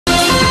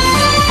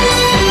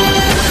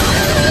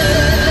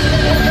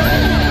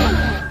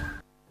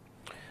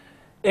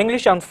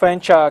English and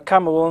French are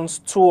Cameroon's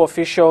two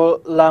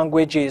official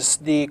languages.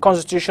 The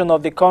constitution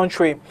of the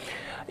country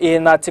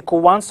in Article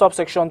 1,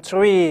 subsection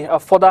 3,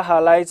 further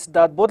highlights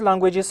that both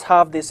languages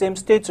have the same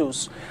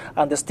status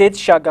and the state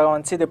shall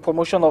guarantee the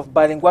promotion of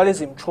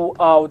bilingualism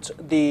throughout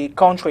the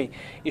country.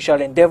 It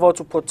shall endeavor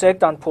to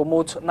protect and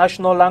promote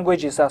national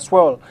languages as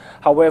well.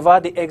 However,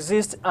 there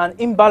exists an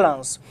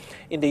imbalance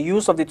in the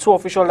use of the two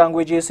official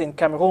languages in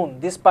Cameroon,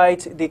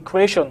 despite the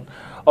creation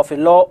of a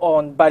law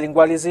on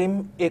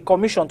bilingualism, a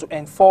commission to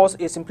enforce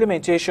its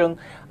implementation,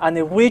 and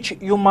a rich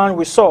human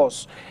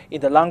resource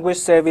in the language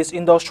service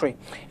industry.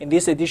 In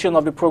this edition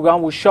of the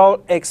program, we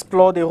shall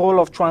explore the role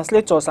of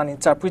translators and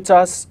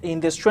interpreters in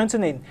the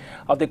strengthening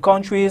of the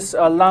country's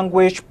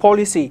language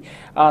policy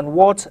and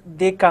what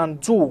they can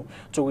do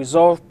to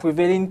resolve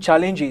prevailing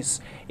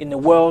challenges in a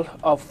world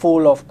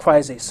full of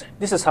crises.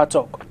 This is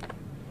ATOGHO.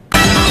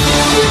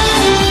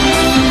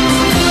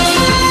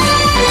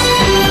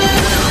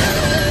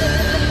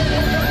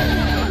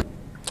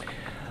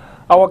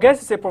 Our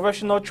guest is a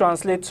professional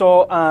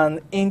translator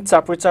and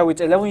interpreter with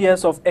 11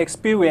 years of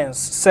experience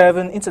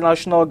serving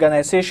international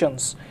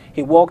organizations.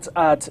 He worked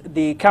at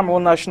the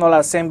Cameroon National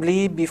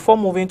Assembly before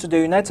moving to the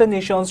United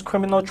Nations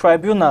Criminal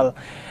Tribunal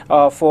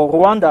for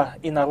Rwanda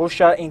in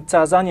Arusha in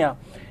Tanzania.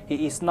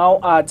 He is now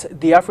at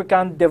the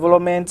African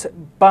Development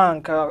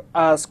Bank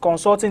as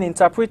consulting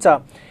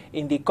interpreter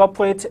in the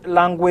corporate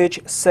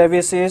language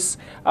services,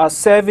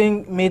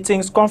 serving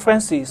meetings,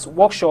 conferences,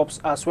 workshops,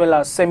 as well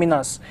as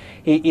seminars.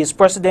 He is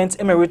President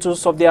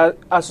Emeritus of the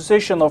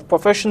Association of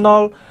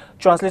Professional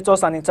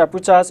Translators and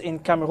Interpreters in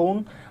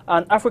Cameroon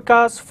and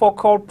Africa's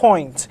focal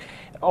point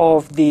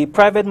of the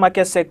private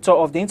market sector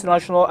of the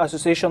International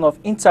Association of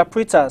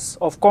Interpreters,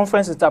 of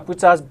conference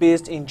interpreters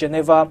based in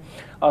Geneva,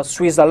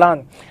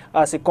 Switzerland.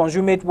 As a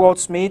consummate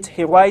wordsmith,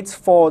 he writes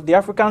for the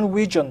African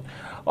region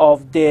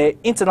of the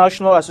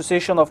International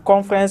Association of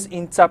Conference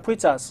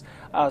Interpreters,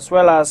 as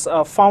well as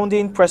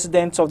founding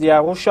president of the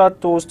Arusha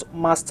Toast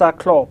Master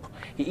Club.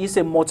 He is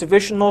a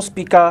motivational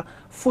speaker,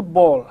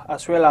 football,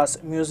 as well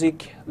as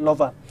music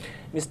lover.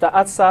 Mr.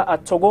 AATSA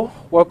ATOGHO,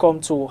 welcome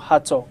to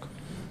ATOGHO.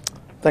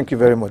 Thank you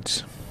very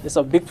much. It's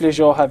a big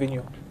pleasure having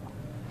you.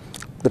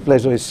 The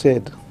pleasure is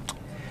shared.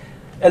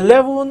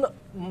 11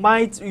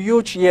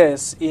 huge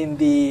years in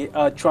the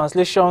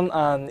translation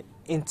and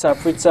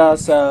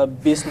interpreters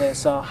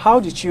business. How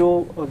did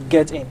you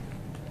get in?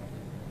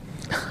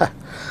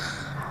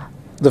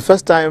 The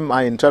first time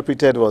I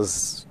interpreted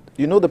was,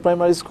 you know, the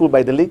primary school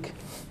by the lake?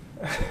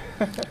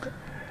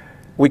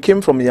 We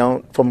came from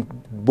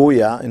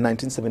Boya in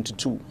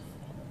 1972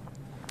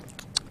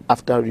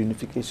 after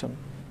reunification.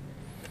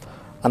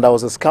 And I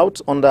was a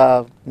scout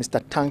under Mr.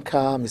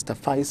 Tanka, Mr.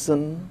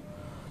 Faison,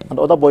 and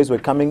other boys were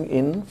coming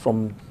in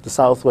from the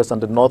southwest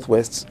and the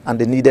northwest, and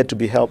they needed to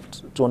be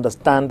helped to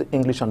understand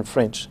English and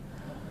French.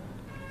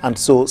 And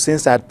so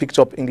since I had picked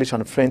up English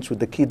and French with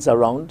the kids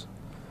around,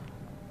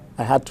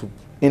 I had to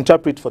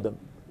interpret for them.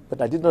 But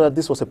I didn't know that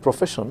this was a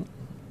profession.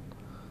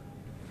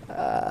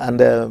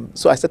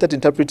 So I started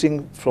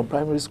interpreting from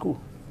primary school.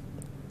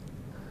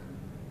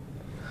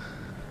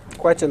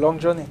 Quite a long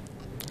journey.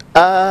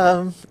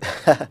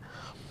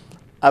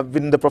 I've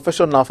been in the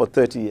profession now for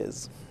 30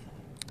 years.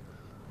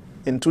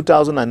 In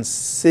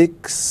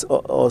 2006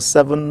 or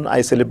 7,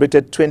 I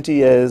celebrated 20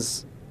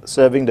 years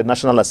serving the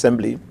National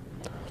Assembly.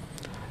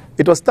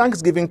 It was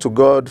thanksgiving to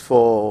God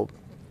for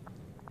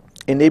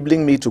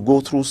enabling me to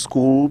go through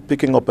school,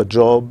 picking up a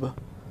job,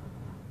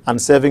 and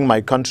serving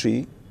my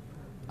country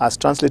as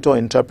translator,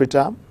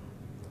 interpreter,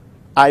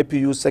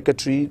 IPU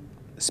secretary,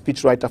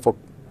 speechwriter for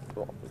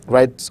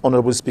Right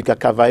Honorable Speaker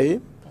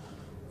Kavae,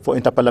 for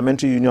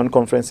Interparliamentary Union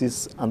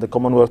Conferences and the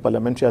Commonwealth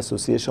Parliamentary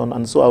Association.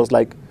 And so I was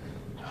like,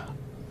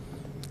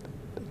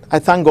 I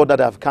thank God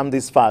that I've come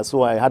this far.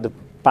 So I had a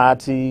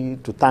party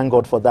to thank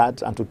God for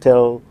that and to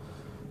tell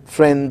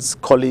friends,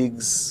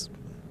 colleagues,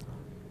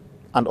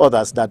 and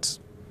others that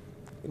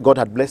God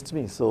had blessed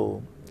me.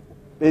 So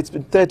it's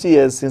been 30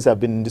 years since I've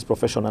been in this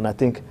profession, and I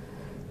think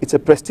it's a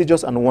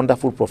prestigious and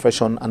wonderful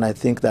profession, and I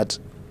think that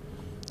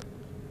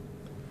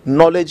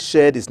knowledge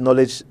shared is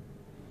knowledge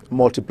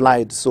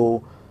multiplied.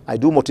 So I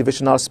do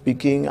motivational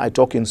speaking, I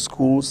talk in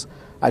schools,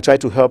 I try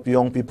to help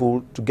young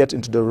people to get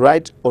into the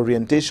right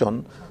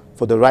orientation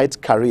for the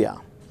right career.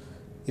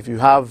 If you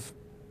have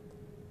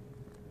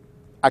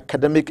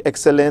academic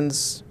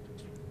excellence,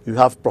 you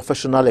have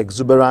professional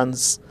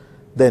exuberance,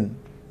 then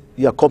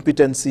your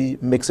competency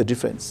makes a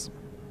difference.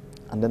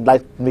 And then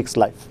life makes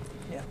life.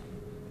 Yeah.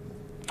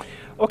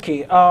 Okay,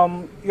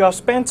 you have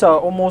spent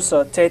almost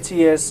 30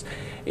 years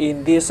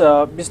in this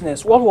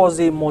business. What was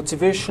the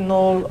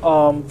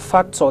motivational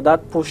factor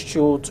that pushed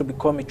you to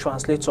become a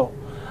translator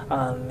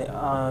and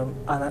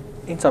an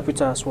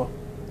interpreter as well?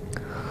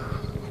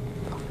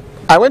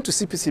 I went to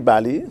CPC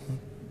Bali.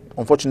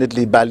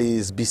 Unfortunately, Bali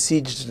is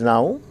besieged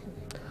now.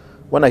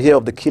 When I hear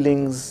of the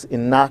killings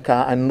in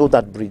Naka, I know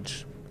that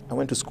bridge. I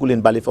went to school in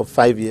Bali for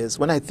 5 years.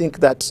 When I think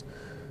that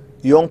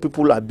young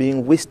people are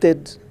being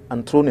wasted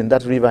and thrown in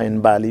that river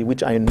in Bali,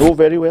 which I know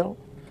very well,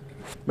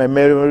 my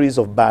memories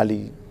of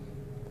Bali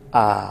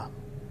are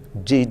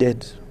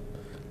jaded,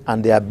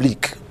 and they are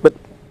bleak. But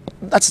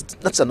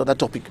that's another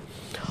topic.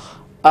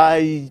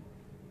 I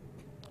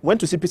went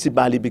to CPC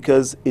Bali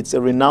because it's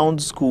a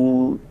renowned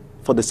school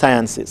for the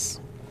sciences.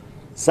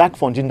 Zach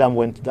von Jindam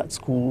went to that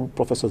school,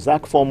 Professor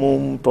Zach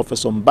Formum,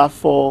 Professor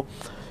Mbafo,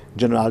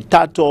 General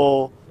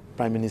Tato,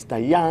 Prime Minister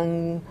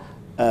Yang,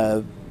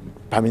 Prime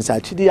Minister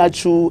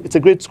Chidiachu. It's a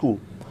great school.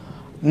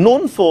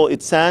 Known for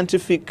its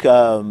scientific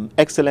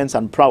excellence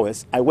and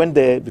prowess, I went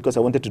there because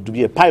I wanted to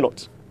be a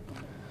pilot.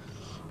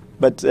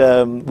 But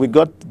we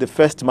got the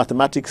first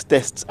mathematics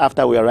tests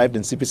after we arrived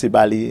in CPC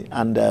Bali,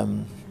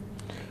 and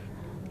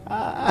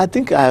I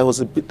think I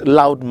was a bit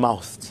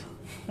loud-mouthed.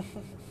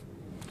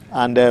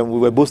 And we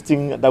were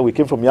boasting that we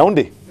came from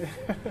Yaoundé.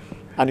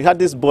 And you had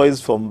these boys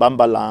from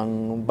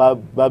Bambalang,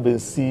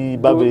 Babensi,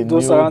 Babenu.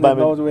 Those around the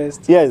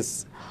Northwest.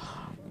 Yes.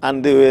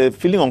 And they were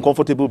feeling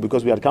uncomfortable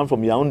because we had come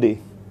from Yaoundé.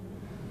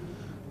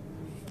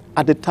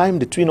 At the time,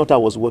 the Twin Otter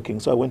was working,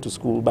 so I went to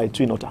school by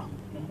Twin Otter.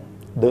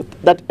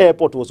 That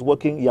airport was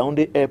working,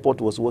 Yaoundé airport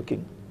was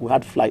working. We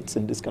had flights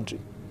in this country.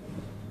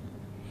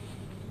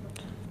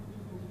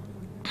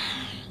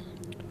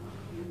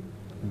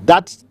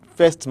 That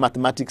first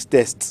mathematics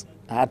test,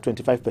 I had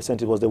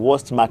 25%. It was the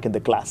worst mark in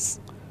the class.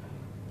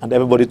 And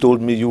everybody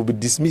told me, you'll be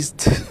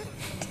dismissed.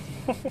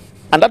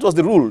 And that was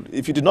the rule.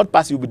 If you did not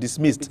pass, you'll be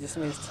dismissed.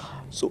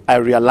 So I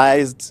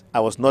realized I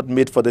was not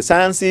made for the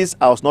sciences.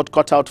 I was not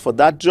cut out for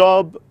that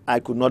job. I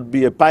could not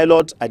be a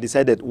pilot. I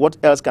decided, what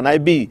else can I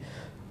be?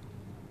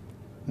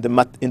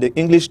 In the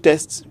English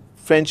tests,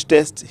 French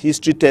tests,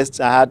 history tests,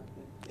 I had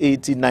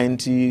 80,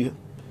 90,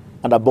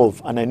 and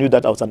above. And I knew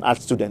that I was an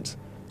art student.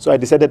 So I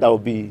decided I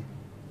would be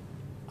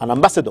an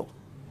ambassador.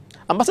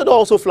 Ambassador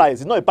also flies.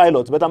 He's not a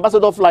pilot, but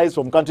ambassador flies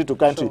from country to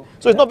country. Sure.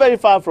 So it's not very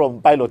far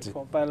from piloting.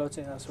 From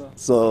piloting as well.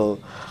 So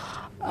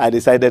I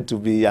decided to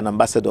be an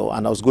ambassador,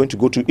 and I was going to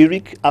go to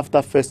IRIC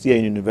after first year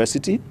in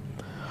university.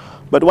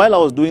 But while I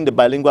was doing the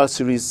bilingual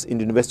series in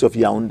the University of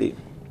Yaoundé,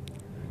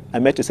 I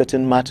met a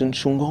certain Martin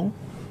Shungong.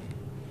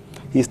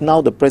 He's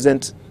now the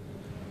present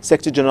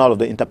Secretary General of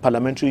the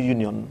Interparliamentary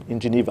Union in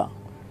Geneva.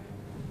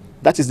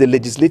 That is the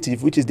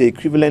legislative, which is the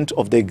equivalent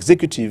of the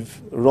executive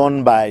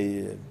run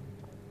by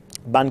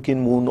Ban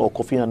Ki-moon or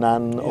Kofi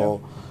Annan,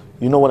 or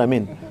you know what I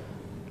mean.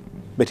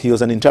 But he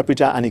was an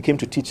interpreter, and he came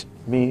to teach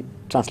me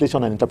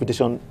translation and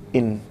interpretation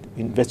in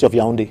University of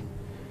Yaoundé.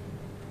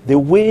 The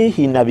way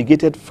he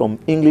navigated from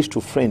English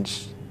to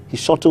French, he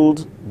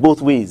shuttled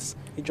both ways.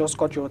 He just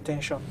caught your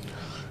attention.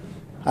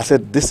 I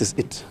said, this is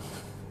it.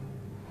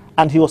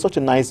 And he was such a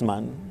nice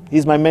man.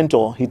 He's my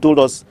mentor. He told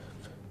us,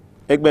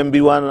 Egben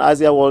Biwan,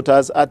 Asia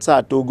Walters,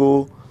 AATSA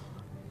ATOGHO,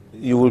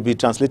 you will be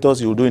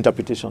translators, you will do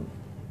interpretation.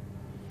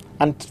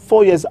 And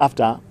 4 years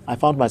after, I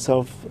found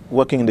myself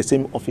working in the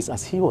same office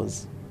as he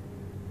was.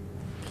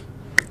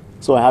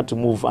 So I had to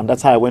move, and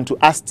that's how I went to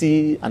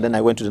ASTI, and then I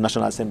went to the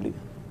National Assembly.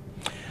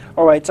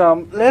 All right,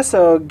 let's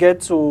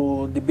get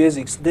to the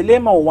basics. The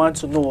layman will want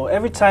to know,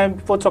 every time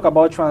people talk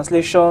about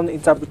translation,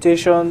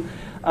 interpretation,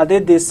 are they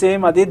the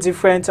same, are they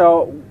different?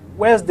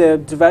 Where's the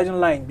dividing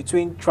line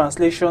between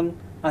translation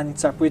and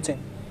interpreting?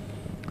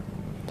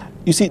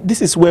 You see,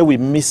 this is where we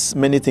miss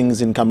many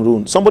things in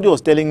Cameroon. Somebody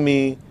was telling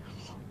me,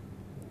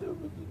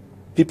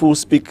 people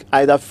speak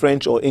either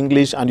French or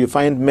English, and you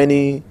find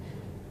many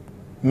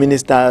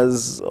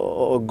ministers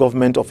or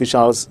government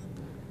officials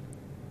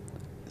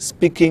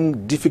speaking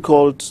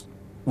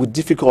with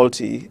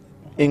difficulty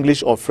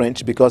English or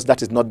French because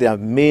that is not their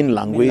main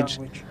language.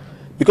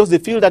 Because they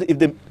feel that if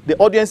the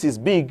audience is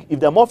big, if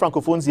there are more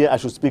francophones here, I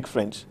should speak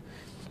French.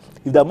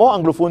 If there are more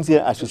anglophones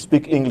here, I should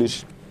speak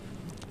English.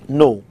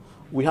 No,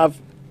 we have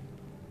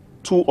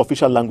two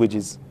official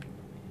languages.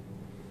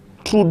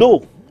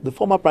 Trudeau, the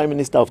former Prime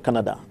Minister of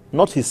Canada,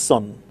 not his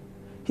son,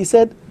 he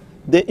said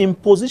the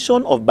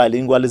imposition of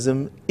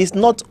bilingualism is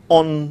not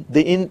on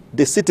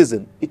the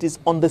citizen, it is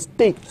on the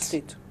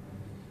state.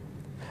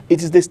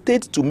 It is the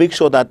state to make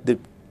sure that the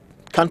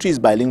country is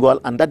bilingual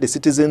and that the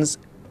citizens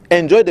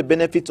enjoy the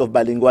benefits of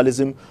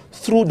bilingualism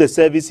through the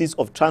services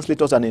of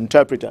translators and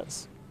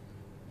interpreters.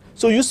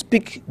 So you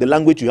speak the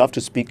language you have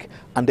to speak,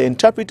 and the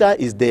interpreter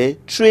is there,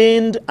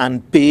 trained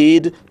and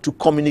paid to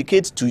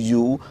communicate to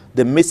you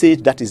the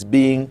message that is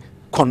being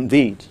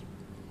conveyed.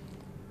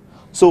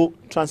 So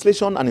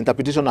translation and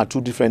interpretation are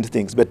two different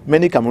things, but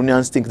many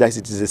Cameroonians think that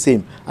it is the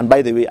same. And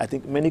by the way, I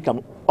think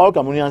all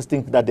Cameroonians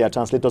think that they are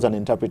translators and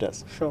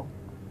interpreters. Sure.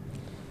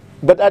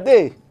 But are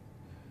they?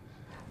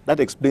 That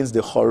explains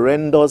the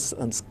horrendous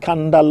and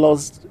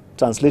scandalous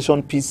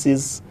translation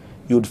pieces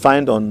you'd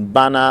find on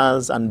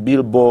banners and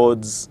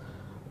billboards.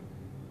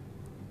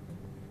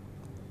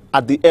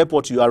 At the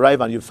airport, you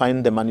arrive and you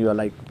find them and you are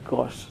like,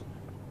 gosh,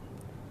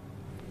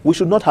 we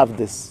should not have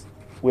this.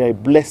 We are a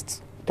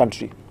blessed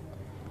country.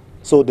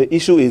 So the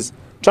issue is,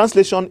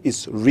 translation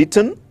is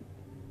written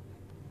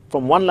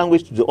from one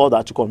language to the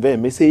other to convey a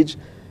message.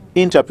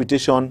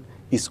 Interpretation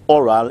is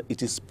oral,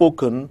 it is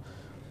spoken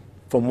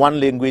from one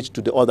language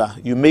to the other.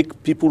 You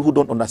make people who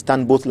don't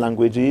understand both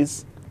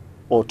languages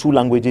or two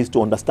languages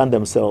to understand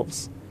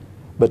themselves.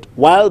 But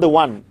while the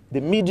one The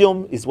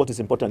medium is what is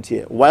important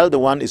here. While the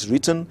one is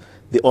written,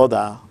 the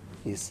other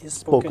is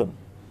spoken.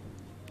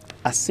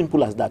 As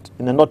simple as that.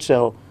 In a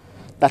nutshell,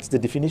 that's the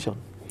definition.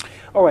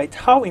 All right.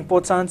 How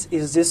important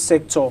is this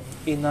sector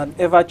in an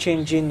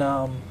ever-changing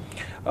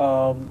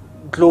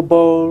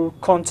global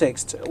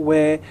context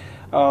where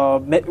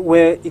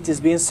it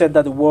is being said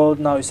that the world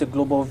now is a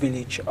global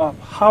village?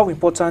 How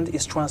important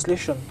is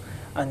translation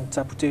and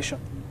interpretation?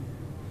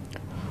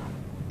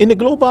 In a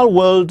global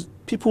world,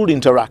 people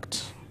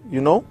interact,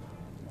 you know.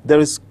 There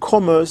is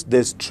commerce,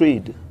 there's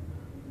trade,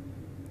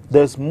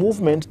 there's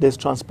movement, there's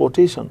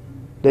transportation,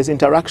 there's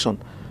interaction.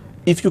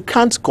 If you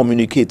can't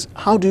communicate,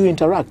 how do you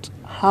interact?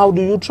 How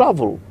do you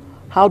travel?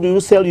 How do you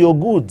sell your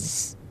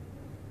goods?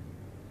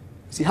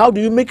 See, how do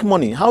you make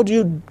money? How do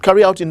you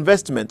carry out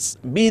investments?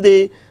 Be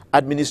they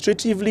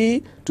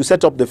administratively to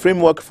set up the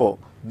framework for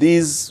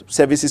these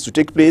services to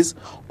take place,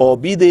 or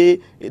be they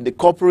in the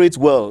corporate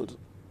world,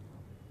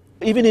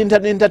 even in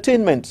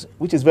entertainment,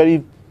 which is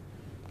very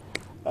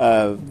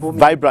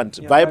vibrant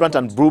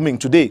and booming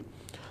today.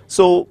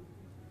 So,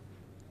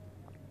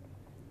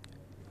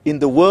 in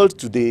the world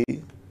today,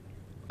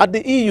 at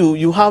the EU,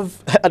 you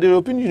have, at the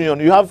European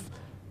Union, you have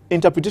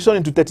interpretation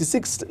into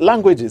 36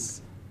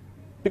 languages.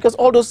 Because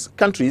all those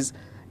countries,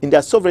 in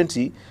their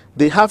sovereignty,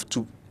 they have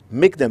to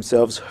make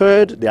themselves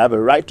heard, they have a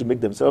right to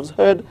make themselves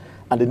heard,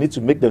 and they need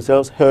to make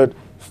themselves heard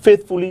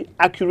faithfully,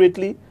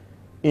 accurately,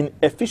 in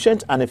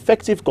efficient and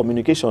effective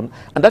communication,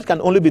 and that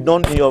can only be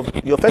done in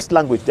your first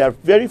language. There are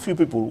very few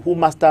people who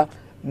master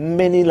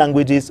many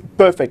languages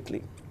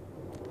perfectly.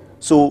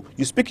 So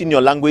you speak in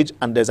your language,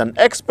 and there's an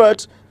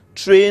expert,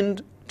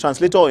 trained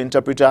translator or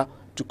interpreter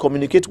to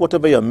communicate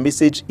whatever your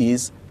message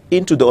is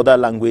into the other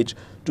language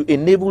to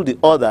enable the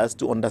others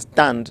to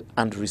understand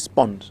and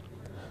respond.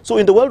 So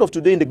in the world of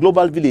today, in the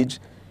global village,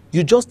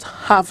 you just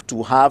have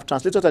to have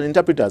translators and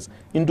interpreters.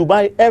 In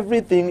Dubai,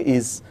 everything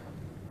is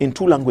in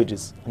 2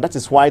 languages. And that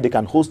is why they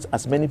can host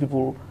as many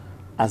people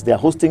as they are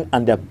hosting,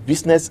 and their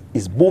business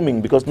is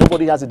booming because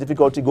nobody has a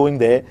difficulty going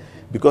there,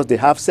 because they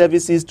have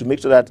services to make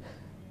sure that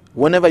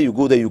whenever you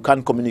go there, you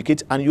can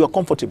communicate and you are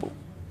comfortable.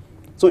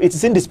 So it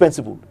is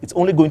indispensable. It's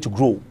only going to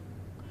grow.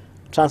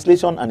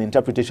 Translation and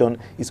interpretation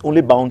is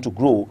only bound to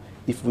grow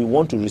if we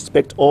want to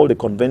respect all the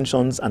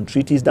conventions and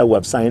treaties that we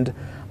have signed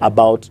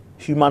about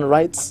human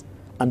rights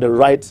and the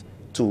right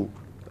to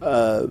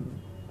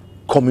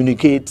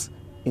communicate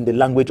in the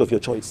language of your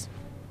choice.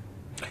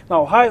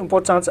 Now, how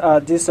important are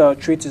these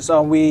treaties?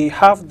 We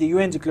have the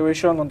UN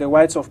Declaration on the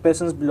Rights of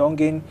Persons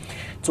Belonging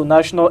to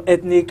National,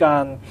 Ethnic,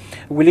 and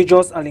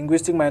Religious and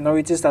Linguistic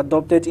Minorities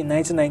adopted in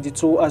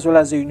 1992, as well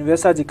as the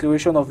Universal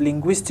Declaration of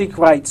Linguistic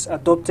Rights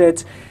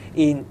adopted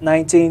in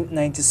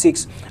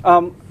 1996.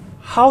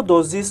 How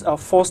does this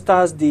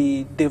foster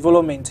the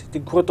development, the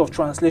growth of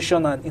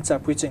translation and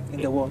interpreting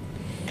in the world?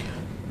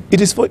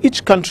 It is for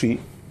each country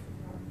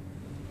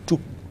to,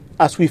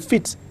 as we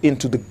fit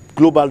into the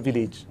global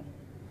village,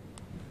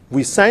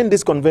 we sign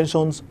these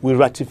conventions, we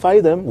ratify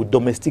them, we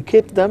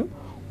domesticate them,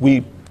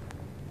 we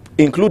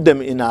include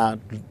them in our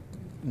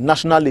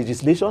national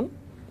legislation,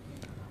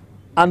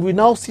 and we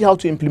now see how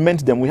to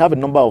implement them. We have a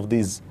number of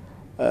these.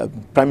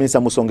 Prime Minister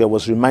Musonge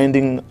was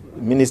reminding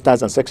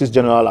ministers and secretaries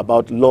general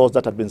about laws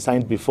that had been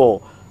signed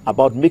before,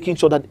 about making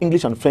sure that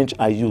English and French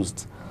are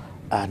used.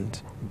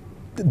 And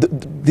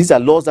these are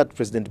laws that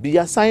President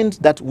Biya signed,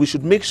 that we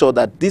should make sure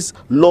that these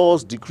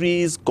laws,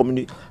 decrees,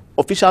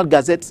 official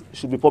gazettes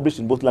should be published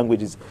in both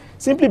languages,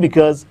 simply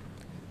because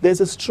there's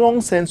a strong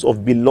sense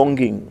of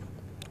belonging,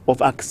 of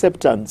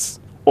acceptance,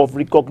 of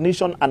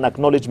recognition and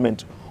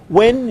acknowledgement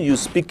when you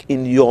speak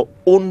in your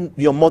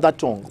mother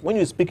tongue, when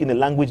you speak in a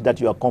language that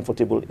you are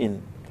comfortable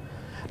in.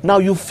 Now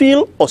you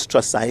feel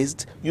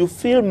ostracized, you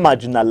feel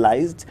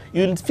marginalized,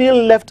 you feel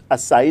left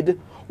aside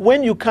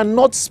when you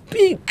cannot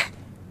speak,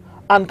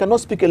 and cannot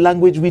speak a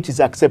language which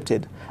is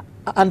accepted.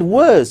 And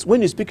worse,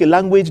 when you speak a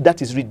language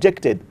that is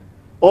rejected.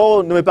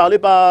 Oh, ne me parlez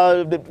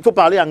pas, faut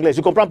parler anglais,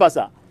 je comprends pas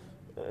ça.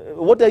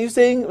 What are you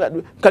saying?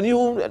 Can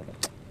you...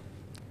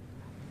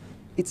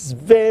 It's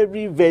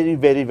very, very,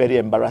 very, very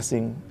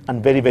embarrassing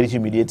and very, very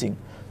humiliating.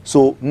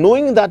 So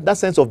knowing that that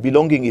sense of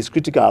belonging is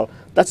critical,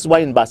 that's why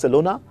in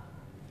Barcelona,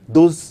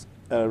 those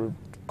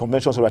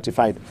conventions are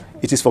ratified.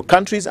 It is for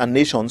countries and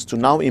nations to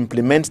now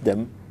implement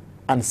them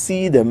and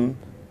see them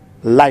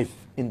live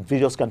in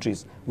various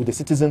countries, with the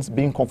citizens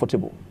being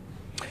comfortable.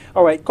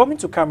 All right, coming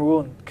to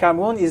Cameroon.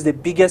 Cameroon is the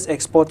biggest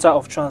exporter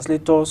of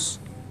translators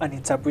and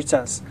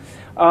interpreters.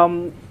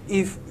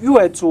 If you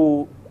were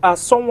to,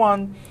 as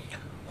someone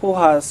who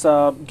has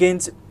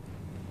gained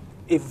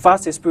a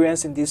vast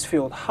experience in this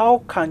field,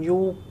 how can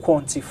you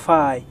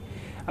quantify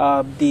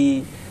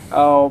the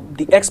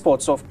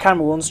exports of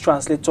Cameroon's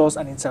translators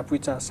and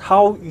interpreters?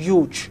 How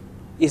huge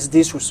is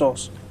this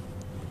resource?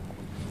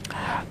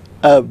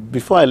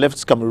 Before I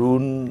left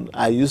Cameroon,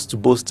 I used to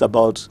boast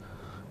about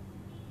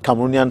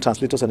Cameroonian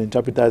translators and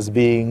interpreters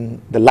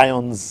being the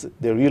lions,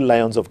 the real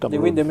lions of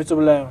Cameroon. The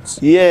indomitable lions.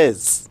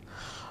 Yes,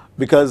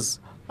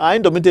 because Our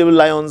indomitable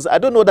lions, I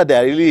don't know that they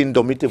are really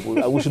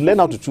indomitable. We should learn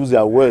how to choose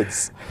their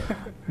words.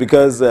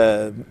 Because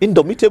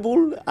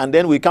indomitable, and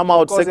then we come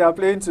out... Because they are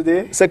playing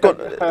today. Second,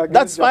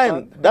 that's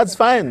fine. Japan. That's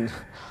fine.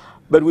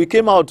 But we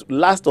came out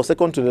last or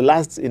second to the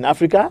last in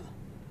Africa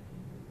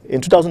in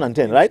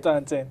 2010, right?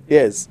 2010.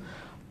 Yes.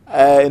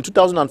 In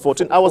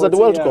 2014, I was at the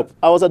World Cup.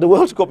 I was at the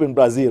World Cup in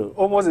Brazil.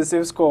 Almost the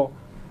same score.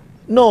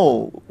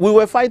 No, we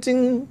were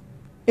fighting,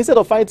 instead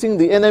of fighting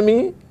the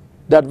enemy,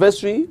 the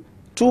adversary,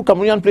 two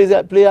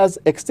Cameroonian players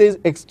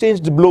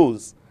exchanged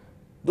blows.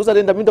 Those are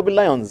the indomitable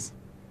lions.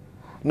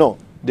 No,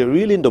 the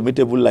really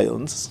indomitable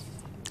lions,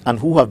 and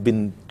who have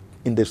been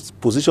in the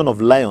position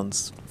of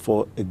lions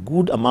for a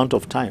good amount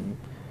of time,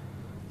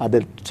 are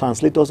the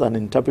translators and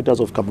interpreters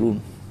of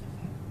Cameroon.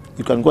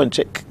 You can go and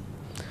check.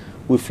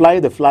 We fly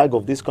the flag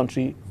of this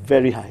country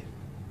very high.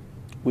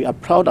 We are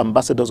proud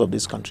ambassadors of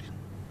this country.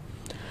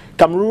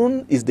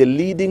 Cameroon is the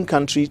leading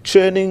country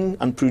churning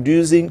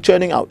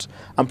out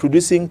and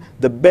producing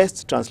the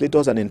best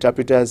translators and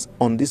interpreters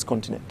on this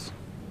continent.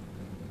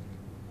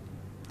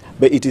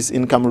 But it is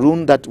in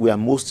Cameroon that we are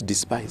most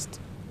despised.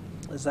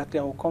 Exactly,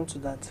 I will come to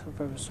that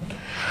very soon.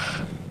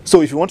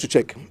 So if you want to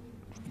check,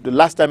 the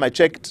last time I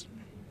checked,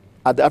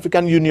 at the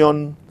African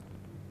Union,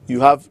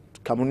 you have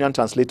Cameroonian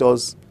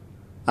translators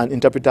and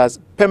interpreters,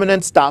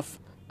 permanent staff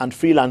and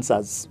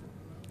freelancers.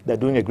 They're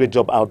doing a great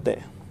job out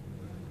there.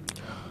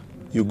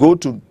 You go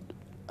to,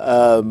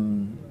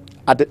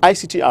 at the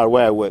ICTR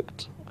where I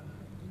worked,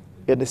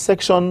 in the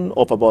section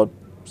of about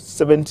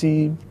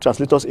 70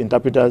 translators,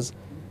 interpreters,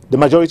 the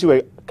majority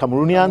were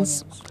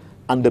Cameroonians,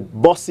 and the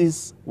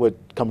bosses were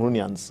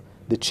Cameroonians.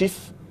 The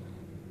chief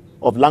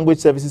of language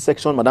services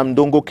section, Madame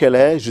Dongo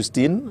Kele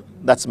Justine,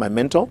 that's my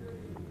mentor.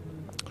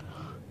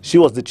 She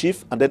was the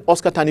chief, and then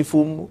Oscar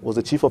Tanifum was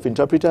the chief of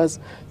interpreters.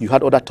 You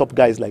had other top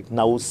guys like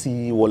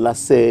Naosi,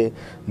 Wolase,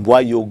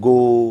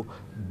 Mboyogo,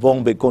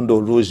 Bongbe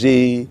Kondo,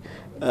 Roger,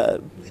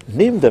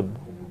 name them.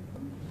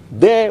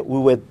 There we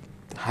were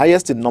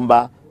highest in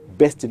number,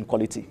 best in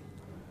quality.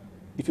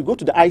 If you go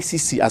to the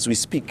ICC as we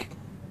speak,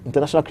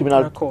 International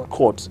Criminal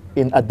Court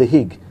at The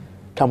Hague,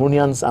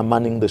 Cameroonians are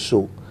manning the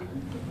show.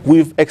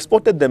 We've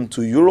exported them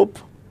to Europe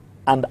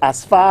and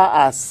as far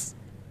as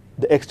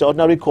the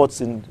extraordinary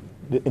courts in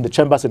the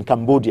chambers in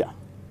Cambodia.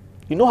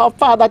 You know how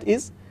far that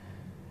is?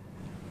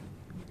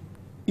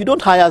 You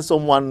don't hire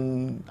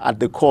someone at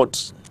the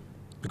court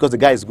because the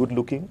guy is good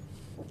looking.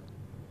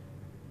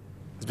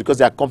 It's because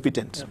they are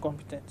competent. They're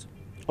competent.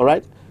 All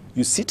right?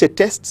 You sit a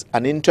test,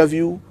 an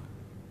interview,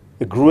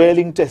 a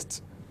grueling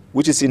test,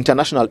 which is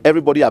international.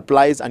 Everybody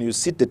applies and you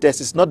sit the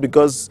test. It's not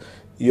because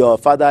your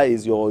father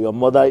is, your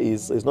mother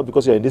is, it's not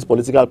because you're in this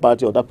political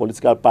party or that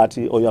political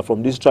party or you're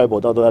from this tribe or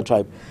that other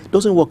tribe. It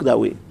doesn't work that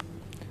way.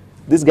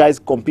 These guys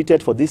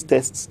competed for these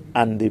tests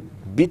and they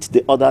beat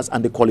the others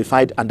and they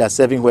qualified and they're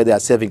serving where they are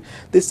serving.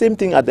 The same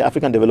thing at the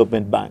African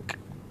Development Bank.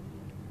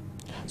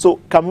 So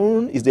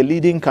Cameroon is the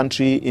leading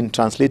country in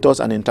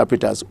translators and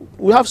interpreters.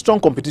 We have strong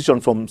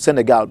competition from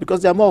Senegal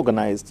because they are more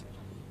organized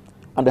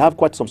and they have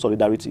quite some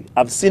solidarity.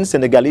 I've seen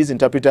Senegalese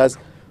interpreters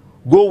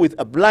go with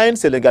a blind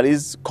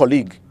Senegalese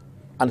colleague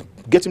and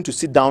get him to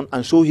sit down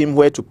and show him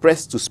where to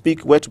press to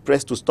speak, where to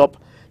press to stop,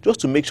 just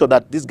to make sure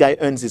that this guy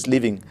earns his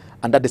living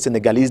and that the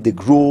Senegalese, they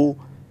grow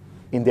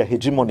in their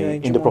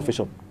hegemony in the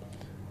profession.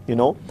 You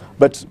know?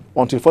 But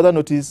until further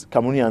notice,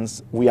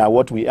 Cameroonians, we are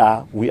what we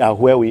are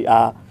where we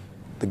are.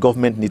 The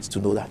government needs to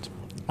know that.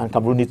 And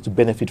Cameroon needs to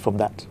benefit from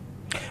that.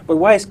 But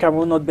why is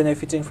Cameroon not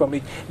benefiting from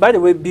it? By the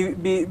way,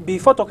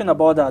 before talking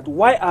about that,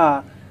 why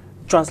are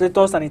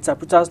translators and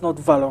interpreters not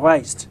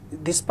valorized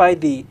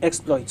despite the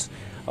exploits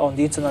on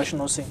the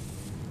international scene?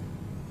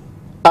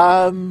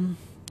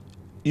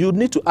 You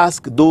need to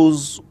ask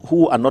those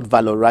who are not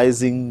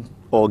valorizing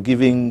or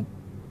giving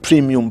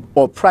premium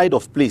or pride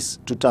of place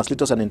to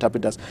translators and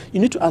interpreters. You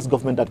need to ask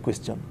government that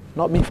question,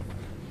 not me.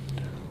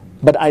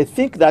 But I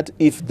think that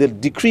if the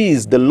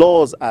decrees, the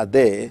laws are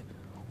there,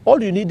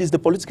 all you need is the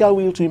political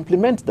will to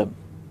implement them.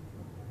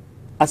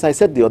 As I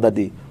said the other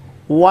day,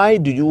 why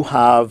do you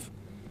have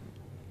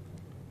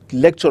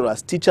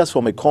lecturers, teachers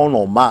from Econ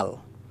or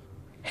Mal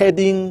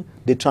heading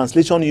the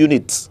translation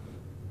units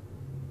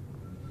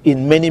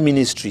in many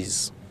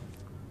ministries,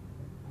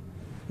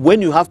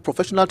 when you have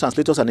professional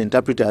translators and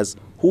interpreters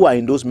who are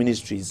in those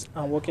ministries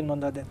and working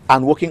under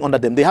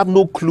them? They have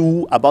no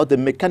clue about the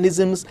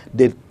mechanisms,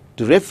 the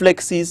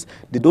reflexes.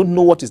 They don't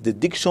know what is the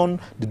diction.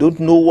 They don't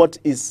know what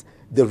is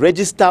the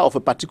register of a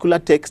particular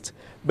text,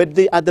 but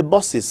they are the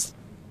bosses.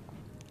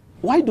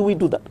 Why do we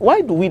do that?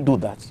 Why do we do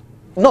that?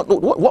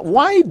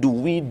 Why do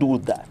we do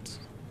that?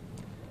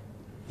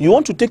 You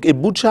want to take a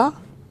butcher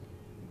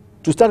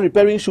to start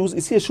repairing shoes?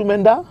 Is he a shoe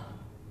mender?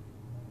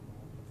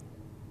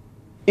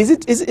 Is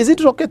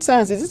it rocket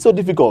science? Is it so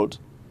difficult?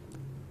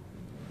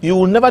 You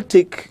will never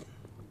take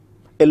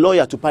a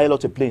lawyer to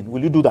pilot a plane.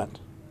 Will you do that?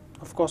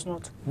 Of course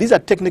not. These are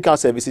technical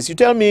services. You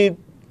tell me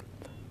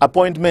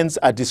appointments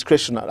are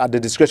discretional, at the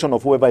discretion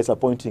of whoever is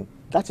appointing.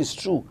 That is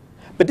true.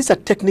 But these are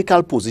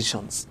technical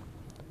positions.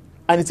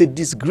 And it's a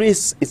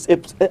disgrace, it's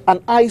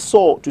an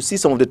eyesore to see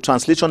some of the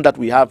translation that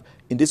we have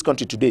in this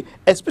country today,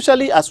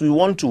 especially as we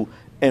want to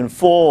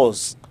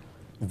enforce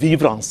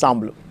vivre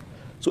ensemble.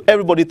 So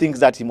everybody thinks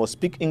that he must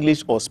speak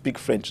English or speak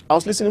French. I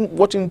was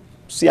watching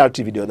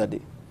CRTV the other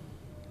day.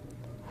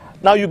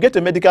 Now you get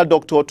a medical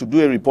doctor to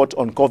do a report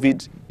on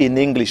COVID in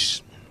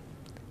English.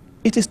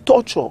 It is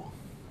torture.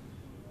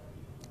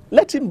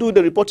 Let him do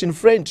the report in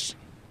French,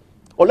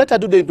 or let her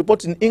do the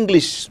report in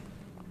English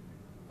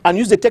and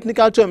use the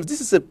technical terms. This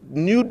is a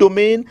new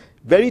domain,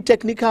 very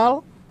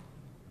technical.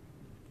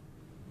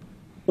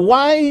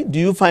 Why do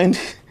you find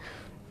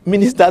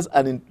ministers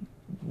and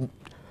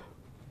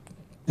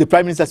the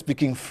Prime Minister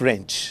speaking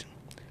French?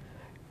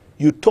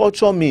 You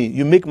torture me,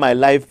 you make my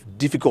life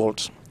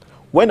difficult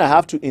when I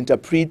have to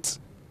interpret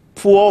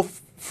poor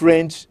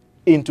French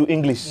into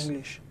English.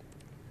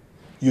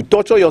 You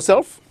torture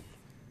yourself,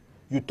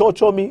 you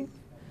torture me,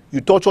 you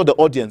torture the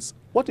audience.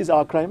 What is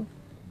our crime?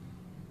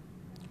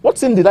 What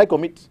sin did I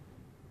commit?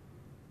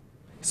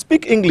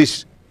 Speak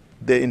English.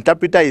 The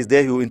interpreter is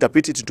there, he will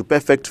interpret it into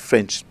perfect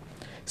French.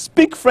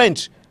 Speak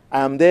French.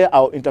 I am there,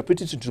 I'll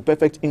interpret it into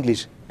perfect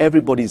English.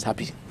 Everybody is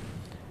happy.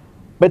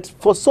 But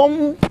for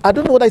some, I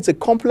don't know whether it's a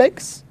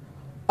complex,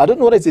 I don't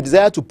know whether it's a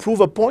desire to prove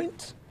a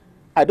point,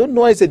 I don't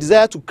know whether it's a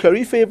desire to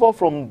curry favor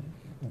from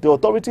the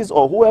authorities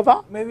or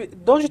whoever. Maybe,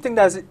 don't you think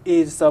that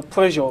is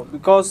pressure?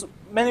 Because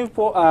many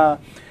people are,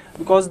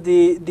 because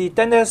the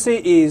tendency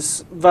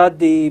is that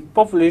the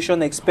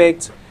population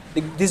expects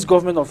these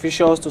government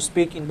officials to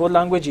speak in both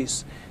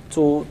languages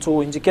to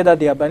indicate that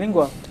they are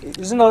bilingual.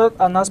 Isn't that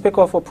an aspect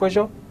of a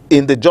pressure?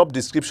 In the job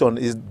description,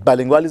 is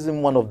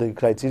bilingualism one of the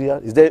criteria?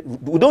 Is there?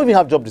 We don't even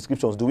have job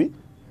descriptions, do we?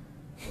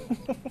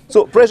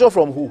 So pressure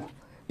from who?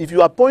 If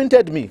you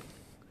appointed me,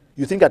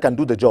 you think I can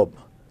do the job,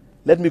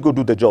 let me go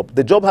do the job.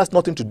 The job has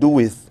nothing to do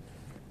with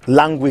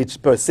language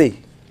per se,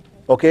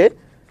 okay?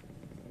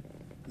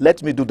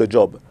 Let me do the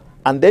job.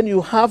 And then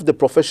you have the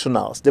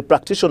professionals, the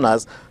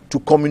practitioners to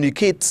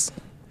communicate.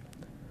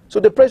 So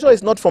the pressure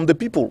is not from the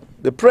people.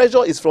 The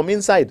pressure is from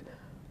inside.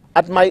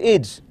 At my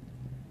age,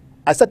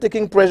 I started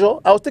taking pressure.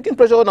 I was taking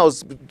pressure when I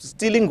was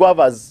stealing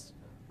guavas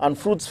and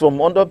fruits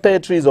from under pear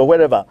trees or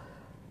wherever.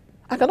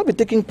 I cannot be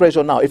taking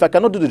pressure now. If I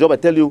cannot do the job, I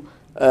tell you,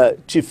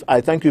 Chief,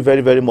 I thank you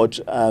very, very much.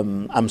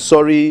 I'm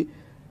sorry.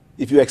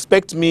 If you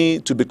expect me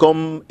to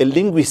become a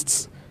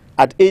linguist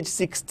at age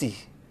 60,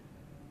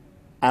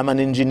 I'm an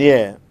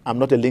engineer. I'm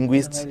not a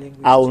linguist.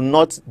 I will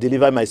not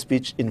deliver my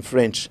speech in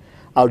French.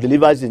 I'll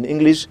deliver it in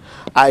English.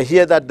 I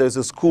hear that there's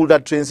a school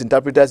that trains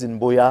interpreters in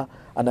Boya,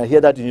 and I hear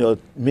that in your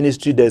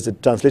ministry there's a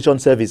translation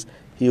service.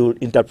 He will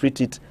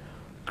interpret it.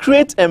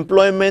 Create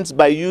employment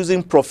by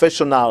using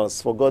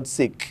professionals, for God's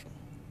sake.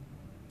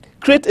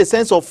 Create a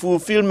sense of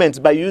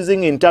fulfillment by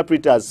using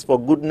interpreters, for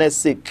goodness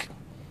sake.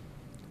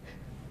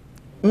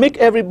 Make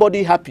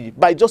everybody happy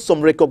by just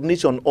some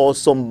recognition or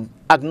some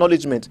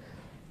acknowledgement.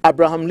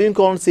 Abraham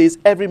Lincoln says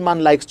every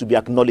man likes to be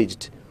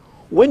acknowledged.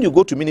 When you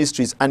go to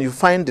ministries and you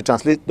find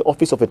the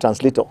office of a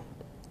translator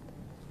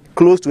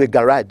close to a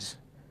garage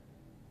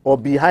or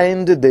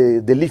behind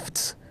the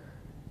lift,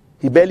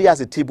 he barely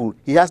has a table,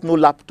 he has no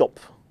laptop,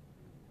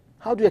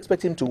 how do you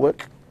expect him to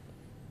work?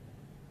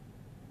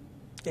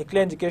 A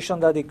clear indication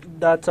that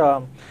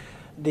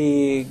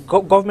the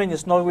government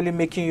is not really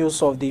making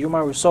use of the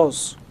human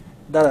resource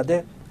that are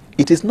there.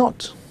 It is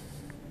not,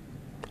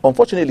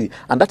 unfortunately,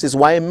 and that is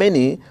why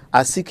many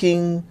are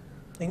seeking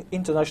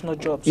international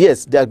jobs.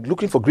 Yes, they are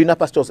looking for greener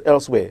pastures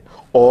elsewhere,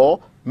 or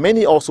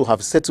many also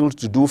have settled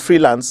to do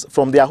freelance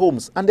from their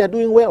homes, and they are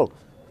doing well.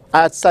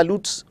 I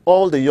salute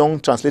all the young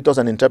translators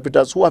and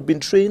interpreters who have been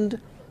trained,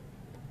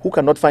 who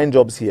cannot find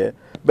jobs here,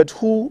 but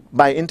who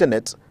by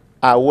internet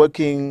are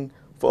working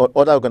for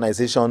other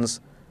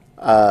organizations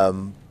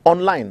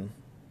online.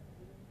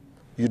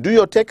 You do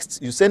your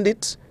text, you send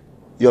it,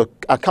 your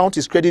account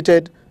is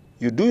credited.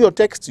 You do your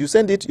text, you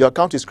send it, your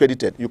account is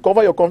credited. You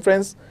cover your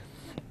conference,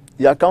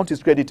 your account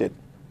is credited.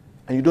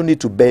 And you don't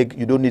need to beg,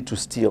 you don't need to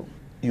steal.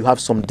 You have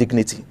some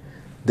dignity.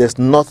 There's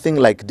nothing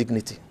like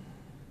dignity.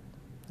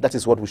 That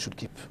is what we should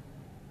keep.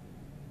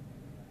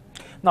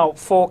 Now,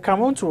 for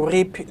Cameroon to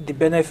reap the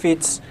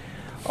benefits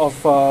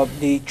of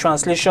the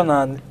translation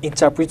and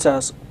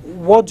interpreters,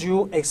 what do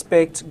you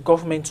expect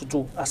government to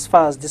do as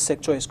far as this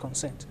sector is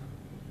concerned?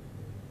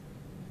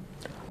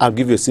 I'll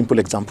give you a simple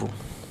example.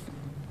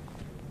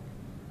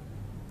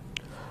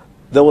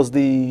 There was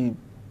the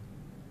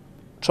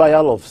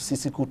trial of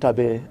Sisiku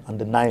Tabe and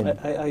the 9.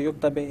 Ayuk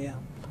Tabe, yeah.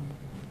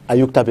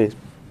 Ayuk Tabe.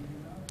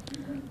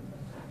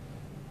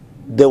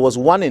 There was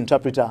one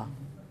interpreter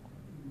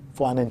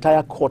for an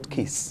entire court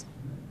case.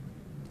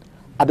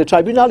 At the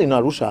tribunal in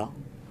Arusha,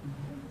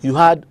 you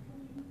had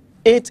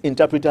 8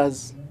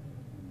 interpreters,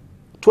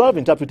 12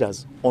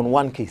 interpreters on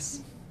one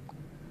case.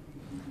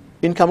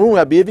 In Cameroon, we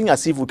are behaving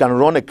as if we can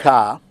run a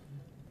car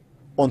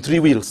on 3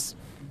 wheels.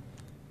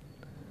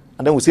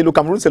 And then we say, "Lo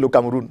Cameroun, c'est le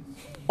Cameroun."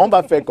 On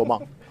va faire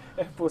comment?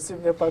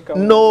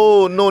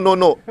 No, no, no,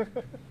 no.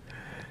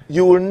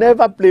 You will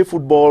never play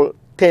football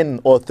 10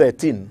 or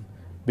 13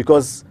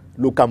 because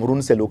le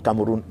Cameroun, c'est le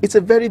Cameroun. It's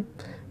a very,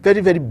 very,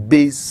 very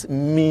base,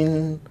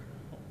 mean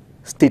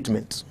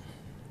statement.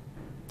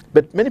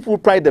 But many people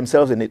pride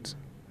themselves in it.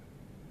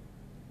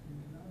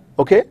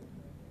 Okay?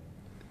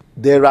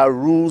 There are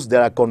rules,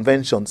 there are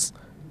conventions.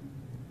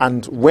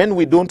 And when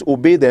we don't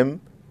obey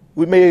them,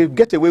 we may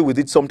get away with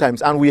it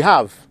sometimes, and we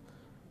have.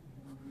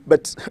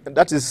 But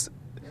that is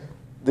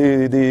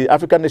the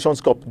African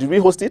Nations Cup. Did we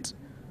host it?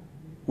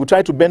 We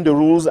tried to bend the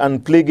rules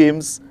and play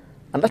games,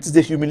 and that is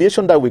the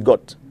humiliation that we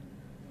got.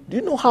 Do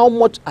you know how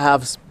much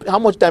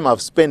time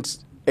I've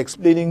spent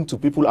explaining to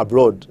people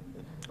abroad,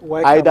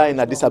 either in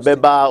Addis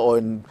Ababa or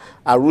in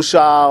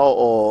Arusha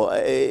or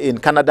in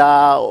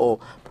Canada, or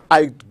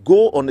I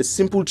go on a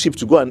simple trip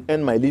to go and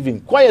earn my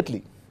living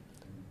quietly.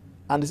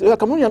 And they say, oh,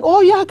 Cameroonian.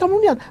 Oh, yeah,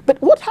 Cameroonian.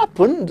 But what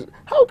happened?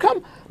 How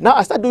come? Now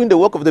I start doing the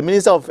work of the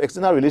Minister of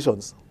External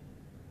Relations.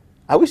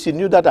 I wish he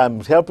knew that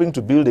I'm helping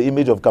to build the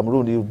image of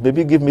Cameroon. He'll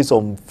maybe give me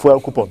some fuel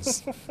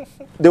coupons.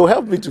 They will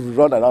help me to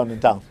run around in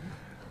town.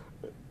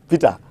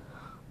 Peter,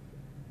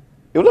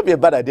 it will not be a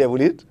bad idea,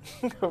 will it?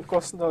 Of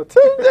course not.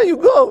 There you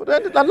go.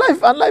 And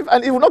life.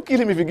 And it will not kill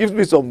him if he gives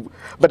me some.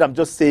 But I'm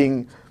just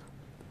saying,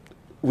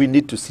 we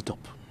need to sit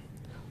up.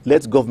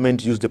 Let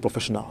government use the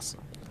professionals.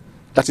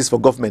 That is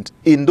for government.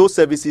 In those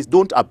services,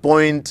 don't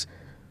appoint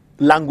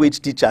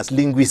language teachers,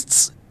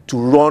 linguists, to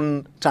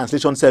run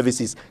translation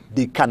services.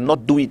 They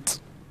cannot do it.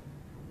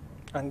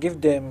 And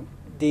give them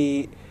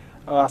the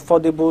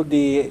affordable,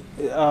 the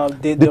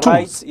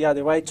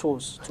right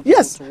tools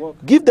to work.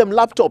 Give them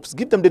laptops,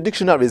 give them the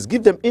dictionaries,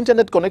 give them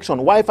internet connection,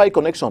 Wi-Fi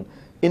connection.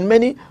 In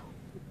many,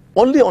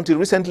 only until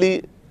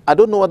recently, I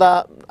don't know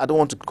whether, I don't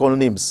want to call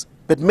names,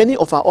 but many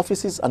of our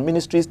offices and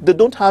ministries, they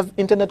don't have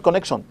internet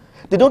connection.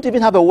 They don't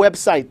even have a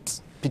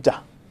website, Peter.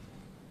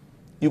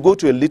 You go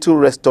to a little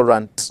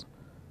restaurant,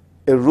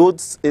 a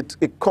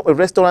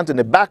restaurant in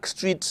a back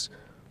street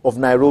of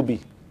Nairobi.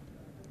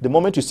 The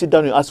moment you sit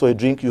down and ask for a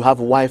drink, you have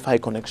Wi-Fi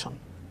connection.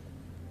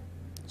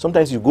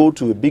 Sometimes you go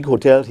to a big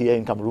hotel here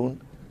in Cameroon,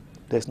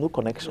 there's no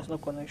connection. There's no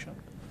connection.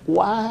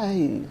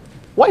 Why?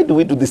 Why do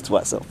we do this to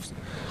ourselves?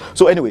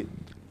 So anyway,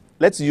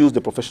 let's use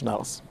the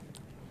professionals.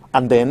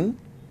 And then,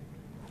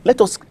 let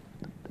us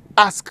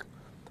ask.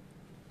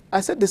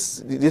 I said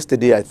this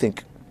yesterday, I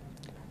think.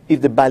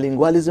 If the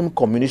Bilingualism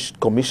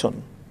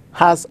Commission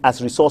has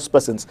as resource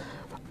persons,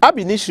 ab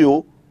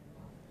initio,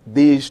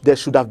 there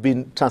should have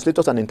been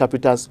translators and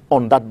interpreters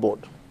on that board.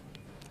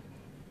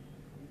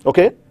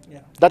 Okay? Yeah.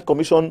 That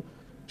commission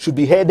should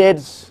be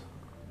headed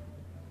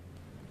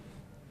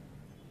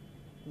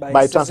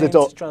by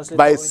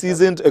a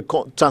seasoned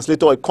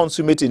translator or a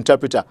consummate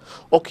interpreter.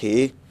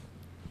 Okay,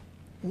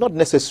 not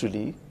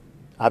necessarily.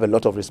 I have a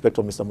lot of respect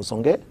for Mr.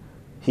 Musonge.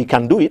 He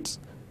can do it,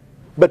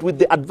 but with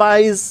the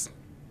advice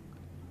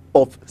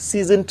of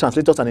seasoned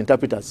translators and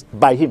interpreters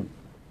by him.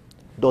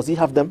 Does he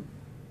have them?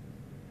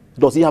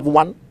 Does he have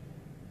one?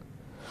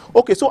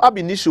 Okay, so ab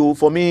initio,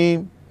 for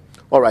me,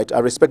 all right, I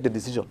respect the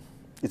decision.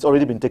 It's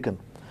already been taken.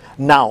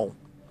 Now,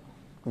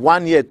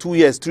 1 year, 2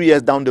 years, 3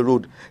 years down the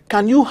road,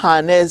 can you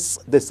harness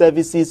the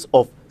services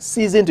of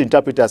seasoned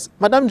interpreters?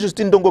 Madame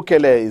Justine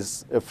Dongo-Kele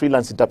is a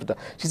freelance interpreter.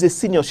 She's a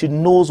senior. She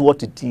knows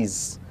what it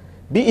is.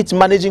 Be it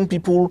managing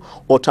people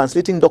or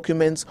translating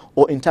documents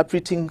or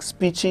interpreting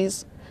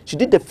speeches. She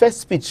did the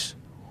first speech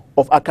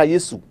of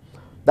Akayesu.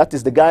 That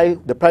is the guy,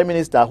 the prime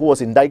minister who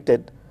was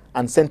indicted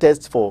and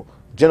sentenced for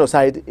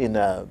genocide in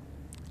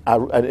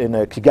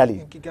Kigali.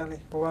 In Kigali,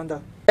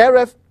 Rwanda.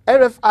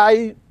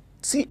 RFI,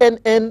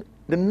 CNN,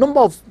 the number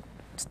of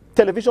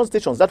television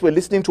stations that were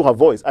listening to her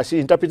voice as she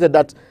interpreted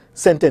that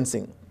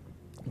sentencing,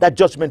 that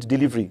judgment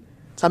delivery.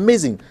 It's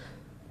amazing.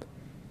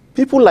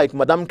 People like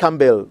Madame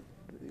Campbell,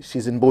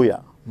 she's in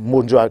Boya,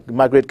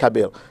 Margaret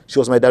Cabell, she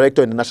was my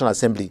director in the National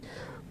Assembly,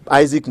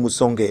 Isaac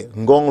Musonge,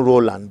 Ngong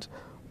Roland,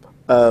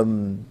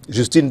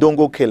 Justine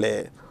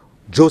Dongo-Kele,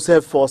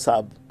 Joseph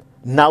Forsab,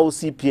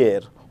 Nausi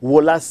Pierre,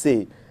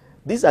 Wolase.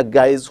 These are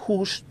guys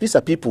these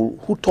are people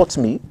who taught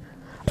me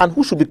and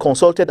who should be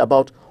consulted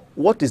about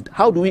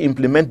how do we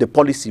implement the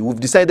policy. We've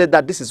decided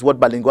that this is what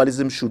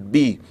bilingualism should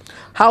be.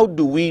 How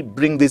do we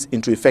bring this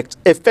into effect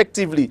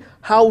effectively?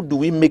 How do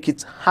we make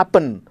it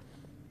happen?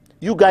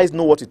 You guys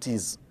know what it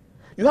is.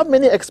 You have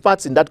many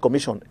experts in that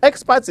commission,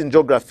 experts in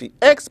geography,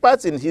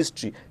 experts in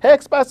history,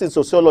 experts in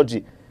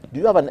sociology. Do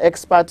you have an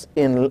expert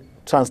in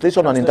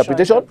translation and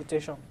interpretation?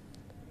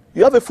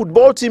 You have a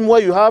football team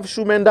where you have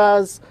shoe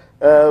menders,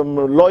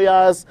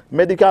 lawyers,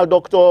 medical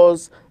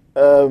doctors,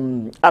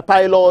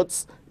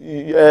 pilots.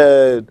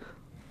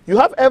 You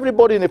have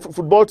everybody in a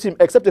football team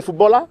except a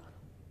footballer.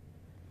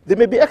 They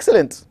may be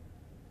excellent.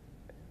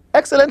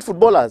 Excellent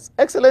footballers,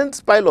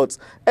 excellent pilots,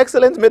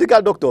 excellent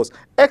medical doctors,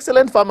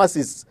 excellent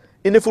pharmacists.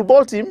 In a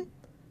football team,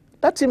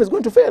 that team is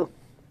going to fail.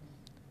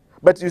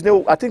 But you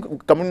know, I think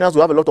Cameroonians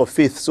will have a lot of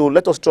faith, so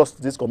let us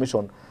trust this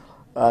commission,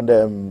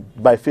 and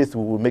by faith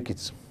we will make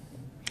it.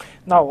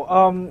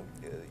 Now,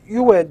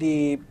 you were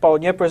the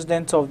pioneer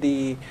president of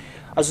the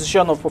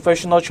Association of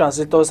Professional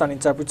Translators and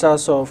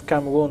Interpreters of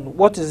Cameroon.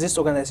 What is this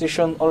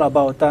organization all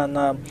about,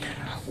 and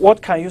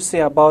what can you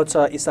say about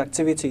its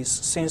activities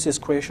since its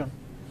creation?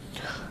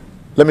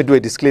 Let me do a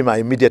disclaimer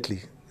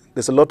immediately.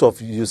 there's a lot of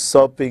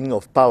usurping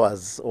of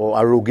powers or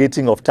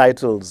arrogating of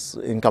titles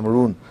in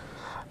Cameroon.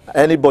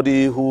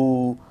 Anybody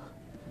who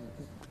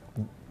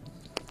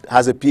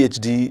has a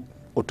PhD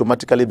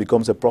automatically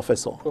becomes a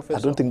professor. I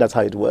don't think that's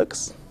how it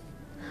works.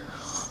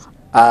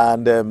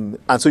 And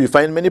so you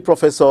find many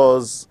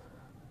professors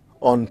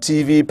on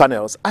TV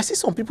panels. I see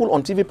some people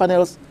on TV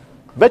panels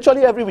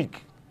virtually every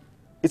week.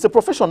 It's a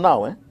profession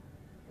now. Eh?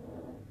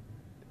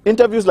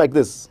 Interviews like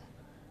this.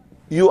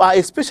 You are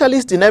a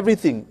specialist in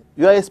everything.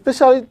 You are a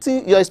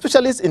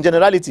specialist in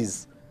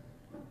generalities.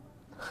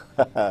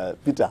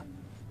 Peter,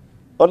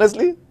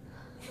 honestly?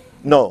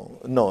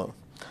 No.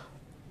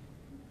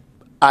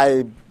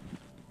 I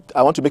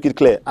want to make it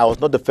clear, I was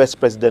not the first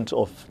president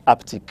of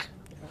APTIC.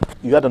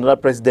 You had another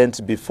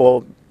president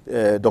before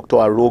Dr.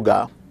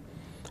 Aroga,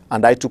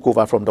 and I took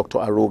over from Dr.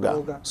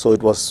 Aroga. So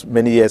it was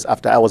many years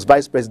after. I was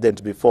vice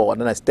president before, and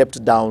then I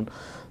stepped down.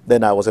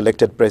 Then I was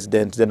elected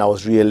president. Then I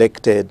was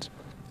re-elected.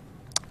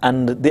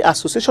 And the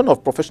Association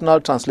of Professional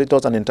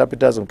Translators and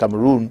Interpreters in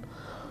Cameroon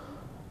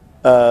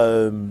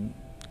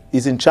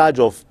is in charge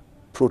of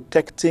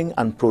protecting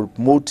and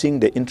promoting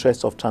the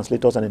interests of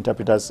translators and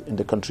interpreters in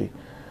the country,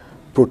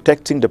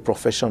 protecting the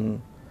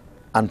profession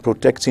and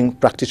protecting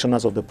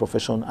practitioners of the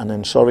profession, and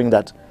ensuring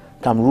that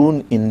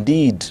Cameroon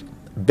indeed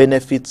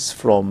benefits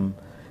from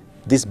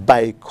this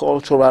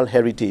bicultural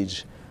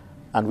heritage,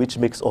 and which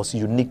makes us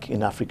unique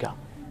in Africa.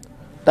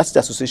 That's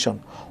the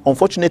association.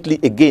 Unfortunately,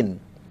 again,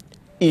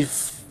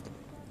 if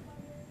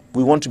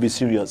we want to be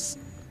serious,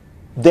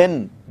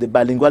 then the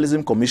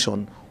Bilingualism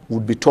Commission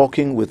would be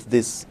talking with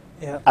this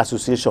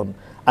association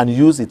and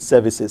use its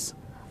services.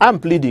 I'm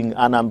pleading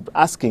and I'm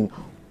asking.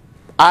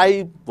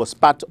 I was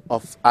part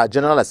of our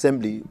General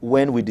Assembly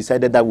when we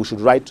decided that we should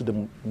write to the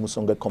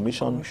Musonga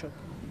Commission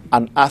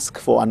and ask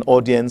for an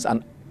audience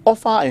and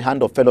offer a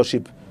hand of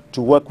fellowship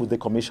to work with the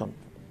Commission.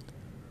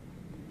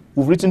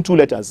 We've written 2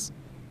 letters.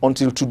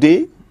 Until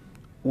today,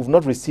 we've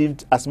not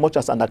received as much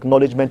as an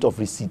acknowledgement of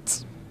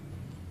receipt.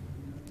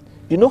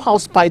 You know how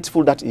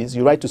spiteful that is?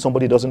 You write to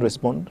somebody who doesn't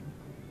respond.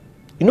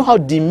 You know how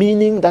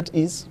demeaning that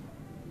is?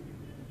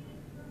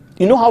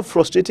 You know how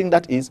frustrating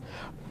that is?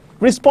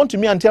 Respond to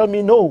me and tell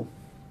me no.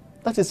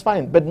 That is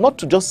fine, but not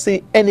to just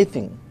say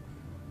anything.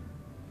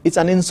 It's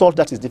an insult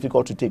that is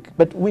difficult to take,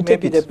 but we take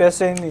it. Maybe the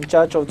person in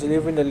charge of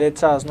delivering the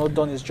letter has not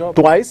done his job.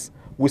 Twice,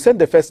 we sent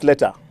the first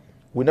letter.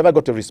 We never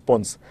got a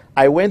response.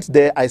 I went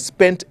there, I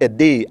spent a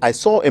day. I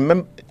saw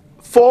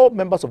 4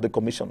 members of the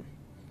commission.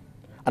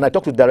 And I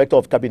talked to the director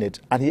of cabinet,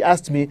 and he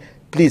asked me,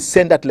 please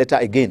send that letter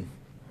again.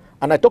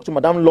 And I talked to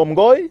Madame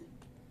Lomgoy.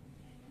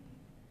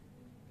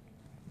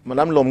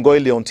 Madame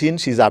Lomgoy Leontine,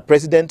 she's our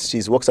president.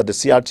 She works at the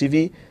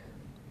CRTV.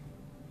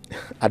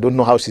 I don't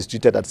know how she's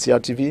treated at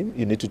CRTV.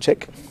 You need to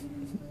check.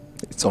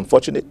 It's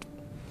unfortunate.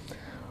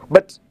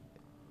 But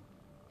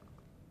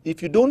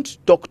if you don't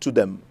talk to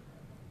them,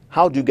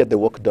 how do you get the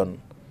work done?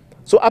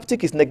 So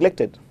APTIC is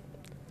neglected.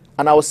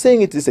 And I was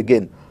saying this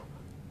again.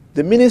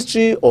 The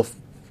Ministry of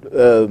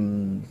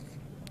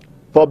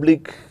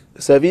Public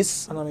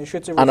Service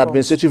and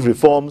Administrative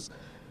Reforms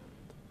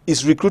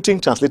is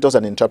recruiting translators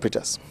and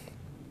interpreters.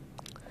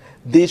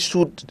 They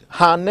should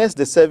harness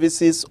the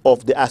services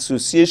of the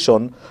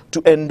association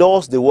to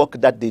endorse the work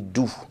that they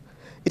do.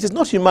 It is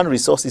not human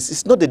resources.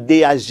 It's not the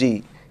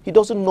DAG. He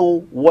doesn't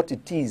know what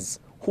it is,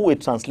 who a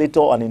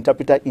translator and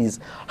interpreter is,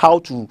 how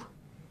to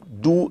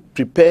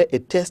prepare a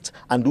test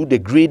and do the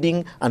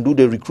grading and do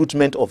the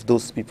recruitment of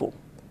those people.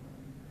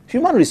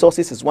 Human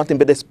resources is one thing,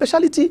 but the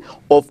specialty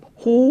of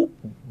who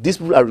these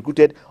people are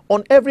recruited,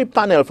 on every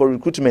panel for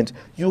recruitment,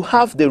 you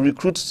have the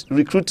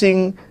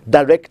recruiting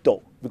director,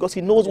 because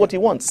he knows what he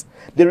wants.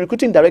 The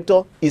recruiting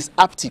director is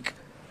APTIC,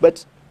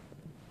 but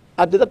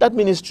at that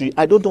ministry,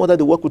 I don't know whether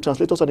they work with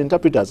translators and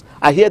interpreters.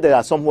 I hear there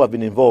are some who have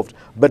been involved,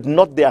 but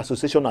not the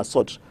association as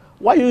such.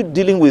 Why are you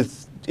dealing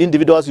with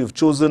individuals you've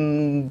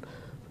chosen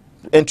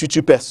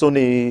entry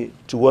personae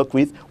to work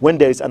with when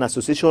there is an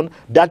association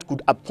that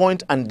could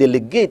appoint and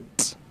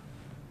delegate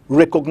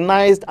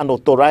recognized and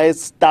authorized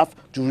staff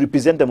to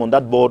represent them on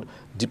that board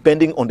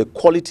depending on the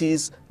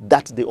qualities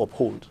that they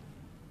uphold?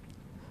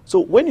 So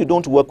when you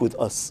don't work with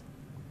us,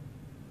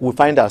 we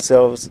find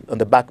ourselves on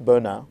the back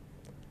burner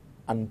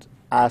and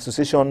our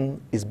association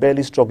is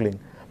barely struggling.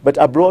 But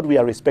abroad we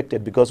are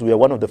respected because we are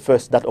one of the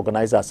first that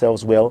organize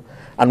ourselves well.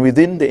 And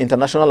within the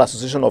International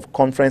Association of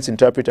Conference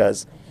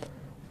Interpreters,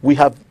 we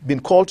have been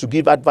called to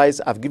give advice.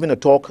 I've given a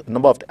talk a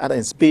number of times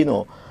in Spain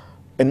or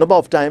a number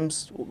of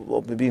times,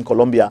 or maybe in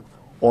Colombia,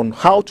 on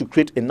how to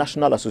create a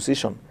national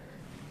association.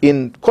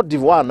 In Cote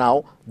d'Ivoire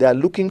now, they are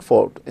looking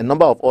for a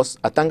number of us,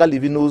 Atanga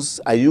Livinus,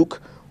 Ayuk.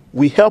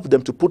 We help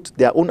them to put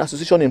their own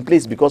association in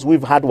place because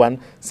we've had one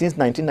since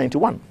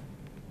 1991.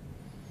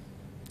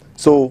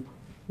 So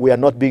we are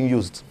not being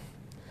used.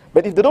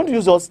 But if they don't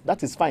use us,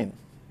 that is fine.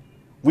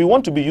 We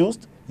want to be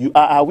used. You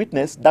are our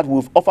witness that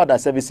we've offered our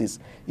services.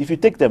 If you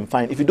take them,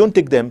 fine. If you don't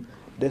take them,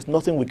 there's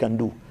nothing we can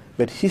do.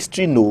 But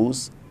history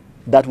knows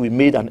that we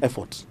made an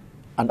effort.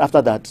 And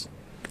after that,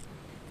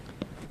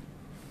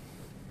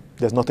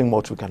 there's nothing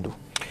much we can do.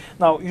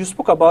 Now, you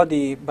spoke about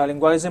the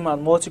Bilingualism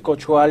and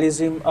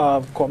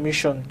Multiculturalism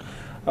Commission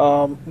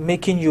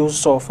making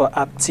use of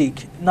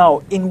APTIC.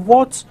 Now, in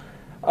what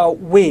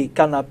way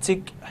can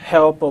APTIC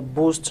help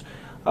boost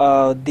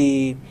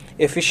the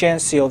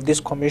efficiency of this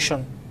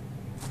commission?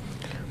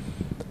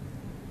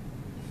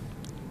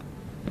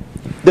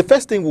 The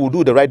first thing we'll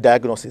do the right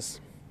diagnosis.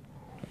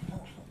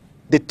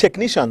 The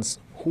technicians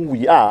who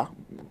we are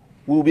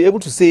will be able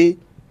to say,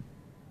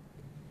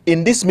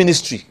 in this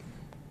ministry,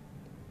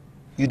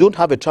 you don't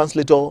have a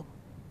translator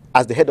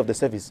as the head of the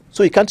service,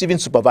 so he can't even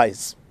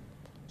supervise.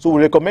 So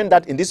we recommend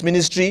that in this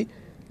ministry,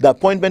 the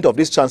appointment of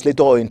this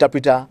translator or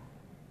interpreter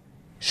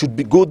should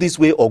be go this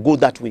way or go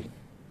that way.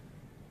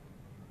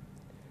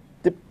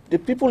 The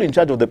people in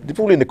charge of the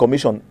people in the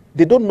commission,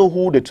 they don't know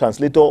who the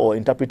translator or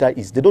interpreter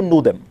is. They don't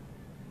know them.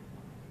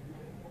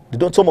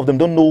 Some of them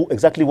don't know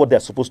exactly what they're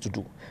supposed to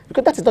do,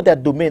 because that is not their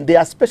domain. They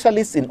are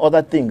specialists in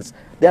other things.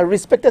 They are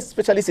respected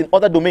specialists in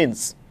other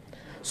domains.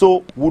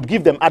 So we'll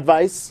give them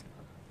advice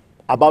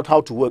about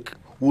how to work.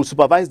 We'll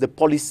supervise the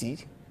policy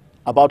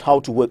about how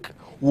to work.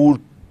 We'll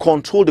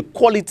control the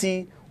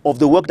quality of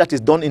the work that is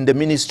done in the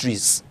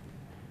ministries.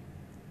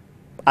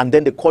 And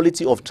then the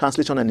quality of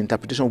translation and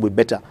interpretation will be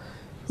better.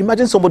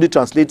 Imagine somebody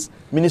translates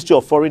Ministry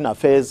of Foreign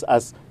Affairs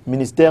as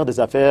Ministère des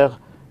Affaires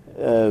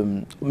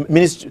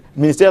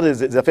Ministère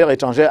des Affaires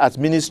étrangères as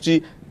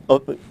Ministry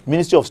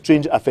of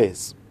Strange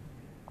Affairs.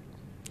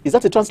 Is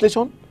that a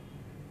translation?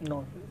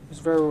 No, it's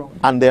very wrong.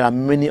 And there are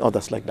many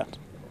others like that.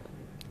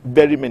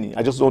 Very many.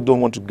 I just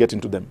don't want to get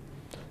into them.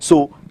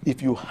 So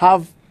if you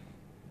have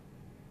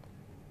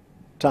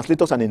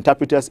translators and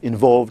interpreters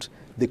involved,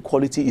 the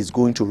quality is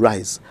going to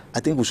rise. I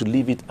think we should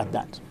leave it at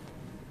that.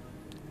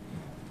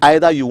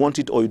 Either you want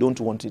it or you don't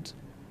want it.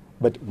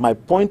 But my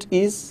point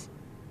is,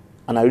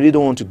 and I really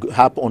don't want to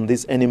harp on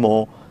this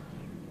anymore,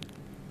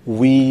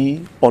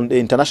 we, on the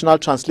International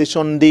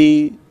Translation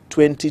Day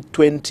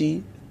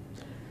 2020,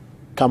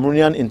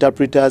 Cameroonian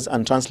interpreters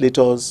and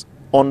translators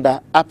under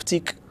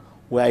APTIC,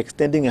 we are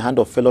extending a hand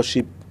of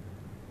fellowship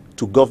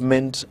to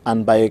government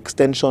and by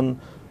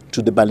extension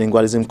to the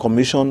Bilingualism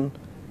Commission.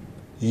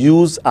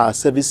 Use our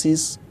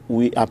services.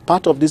 We are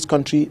part of this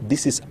country.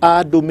 This is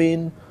our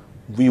domain.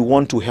 We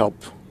want to help.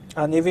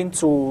 And even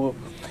to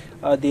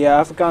the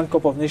African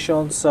Cup of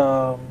Nations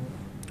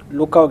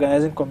local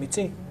organizing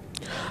committee?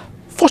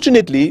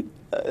 Fortunately,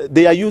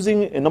 they are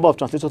using a number of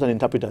translators and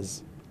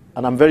interpreters,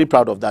 and I'm very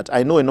proud of that.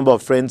 I know a number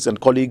of friends and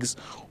colleagues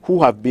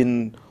who have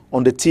been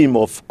on the team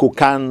of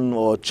Kokan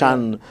or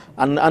Chan,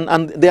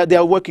 and they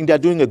are working, they are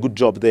doing a good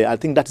job there. I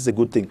think that is a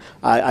good thing.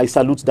 I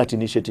salute that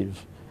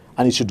initiative,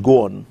 and it should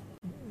go on.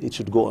 It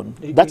should go on.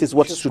 That is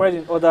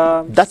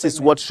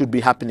what should be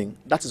happening.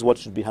 That is what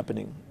should be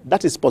happening.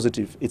 That is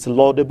positive. It's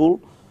laudable,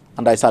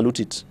 and I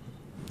salute it.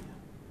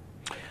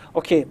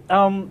 Okay.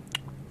 On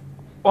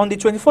the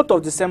 24th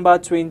of December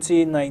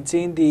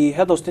 2019, the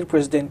head of state,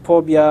 President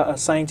Paul Biya,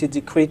 signed a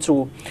decree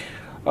to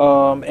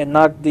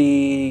enact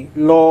the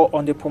law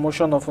on the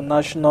promotion of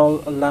national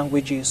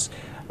languages.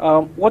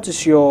 What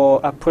is your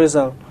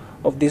appraisal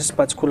of this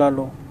particular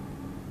law?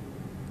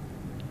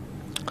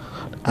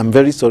 I'm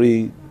very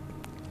sorry.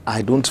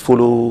 I don't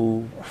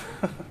follow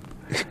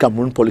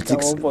Cameroon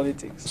politics,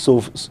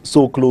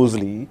 so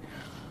closely,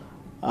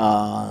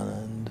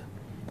 and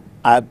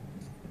I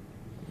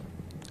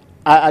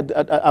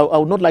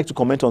would not like to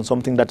comment on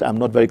something that I'm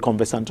not very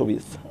conversant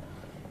with.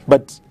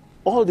 But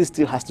all this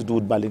still has to do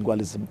with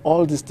bilingualism.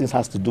 All these things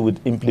has to do with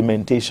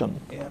implementation.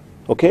 Yeah.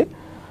 Okay?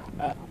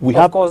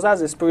 Of course, that's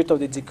the spirit of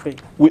the decree.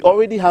 We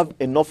already have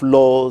enough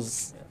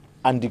laws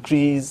and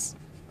decrees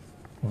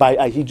by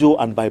Ahijo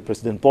and by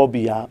President Paul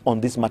Biya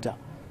on this matter.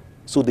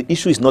 So the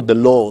issue is not the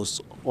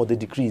laws or the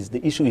decrees.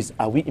 The issue is,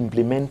 are we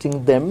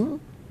implementing them?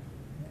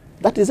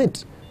 That is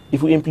it.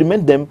 If we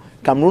implement them,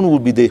 Cameroon will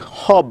be the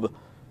hub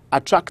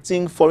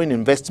attracting foreign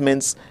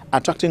investments,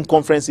 attracting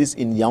conferences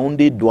in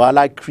Yaoundé,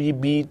 Douala,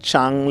 Kribi,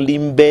 Chang,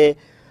 Limbe,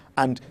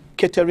 and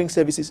catering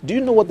services. Do you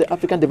know what the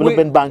African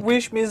Development Bank...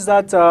 Which means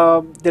that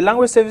the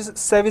language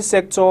service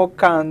sector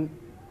can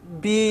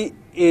be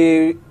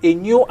a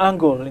new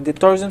angle in the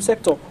tourism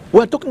sector.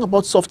 We're talking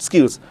about soft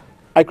skills.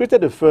 I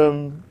created a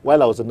firm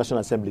while I was at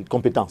National Assembly,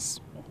 Competence,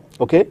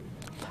 okay?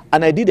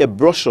 And I did a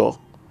brochure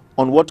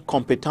on what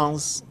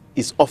Competence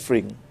is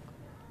offering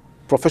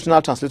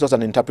professional translators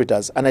and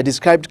interpreters, and I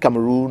described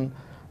Cameroon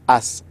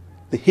as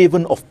the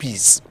haven of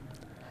peace.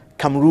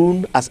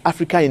 Cameroon as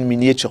Africa in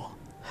miniature,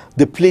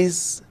 the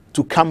place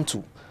to come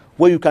to,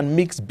 where you can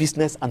mix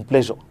business and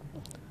pleasure.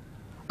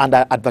 And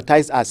I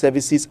advertise our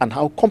services and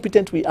how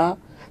competent we are,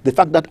 the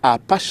fact that our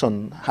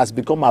passion has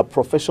become our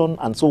profession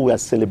and so we are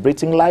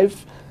celebrating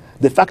life,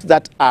 the fact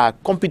that our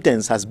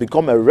competence has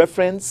become a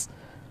reference.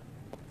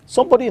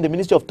 Somebody in the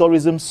Ministry of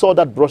Tourism saw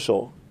that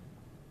brochure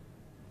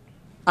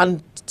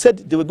and said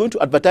they were going to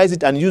advertise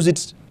it and use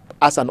it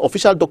as an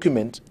official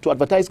document to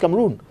advertise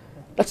Cameroon.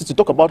 That is to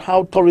talk about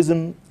how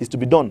tourism is to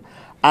be done.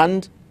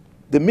 And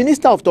the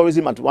Minister of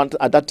Tourism at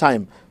that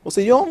time was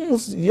a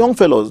young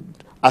fellow,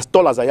 as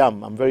tall as I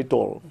am. I'm very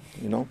tall,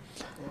 you know.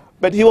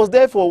 But he was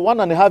there for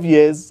 1.5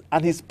 years,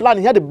 and his plan,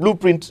 he had a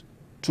blueprint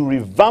to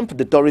revamp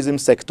the tourism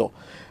sector.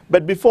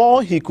 But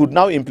before he could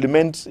now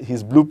implement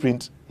his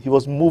blueprint, he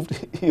was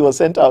moved, he was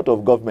sent out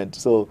of government.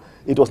 So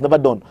it was never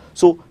done.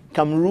 So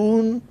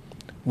Cameroon,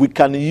 we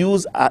can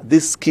use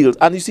these skills.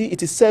 And you see,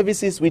 it is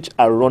services which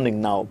are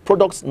running now.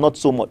 Products, not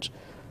so much.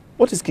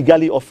 What is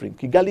Kigali offering?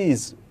 Kigali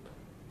is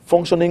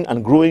functioning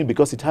and growing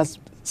because it has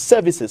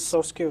services.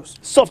 Soft skills.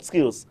 Soft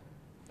skills.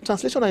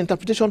 Translation and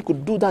interpretation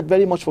could do that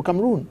very much for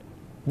Cameroon.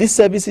 These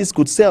services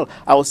could sell.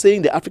 I was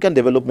saying the African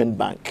Development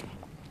Bank.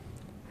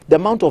 The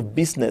amount of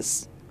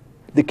business,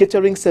 the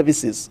catering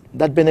services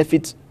that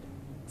benefit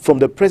from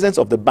the presence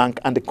of the bank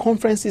and the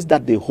conferences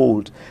that they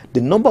hold,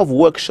 the number of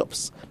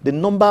workshops, the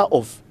number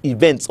of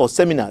events or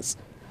seminars,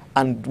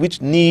 and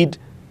which need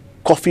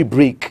coffee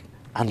break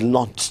and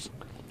lunch.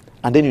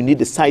 And then you need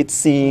the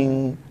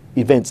sightseeing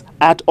events,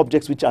 art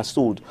objects which are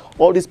sold,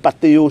 all these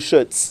pateo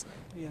shirts,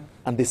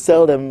 and they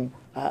sell them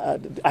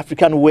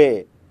African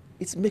wear.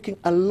 It's making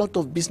a lot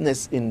of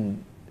business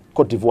in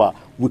Côte d'Ivoire.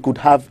 We could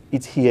have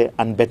it here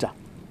and better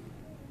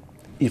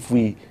if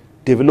we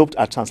developed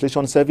our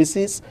translation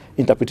services,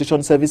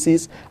 interpretation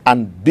services,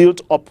 and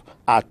built up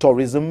our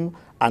tourism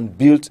and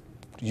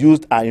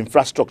used our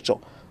infrastructure,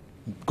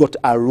 got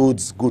our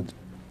roads good.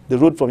 The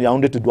road from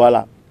Yaoundé to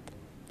Douala,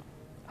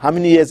 how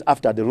many years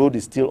after the road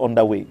is still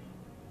underway?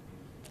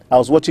 I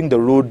was watching the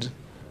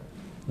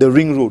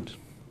ring road,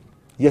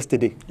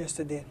 yesterday.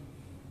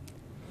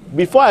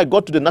 Before I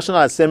got to the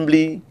National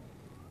Assembly,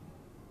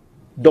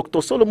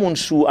 Dr. Solomon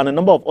Shu and a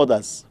number of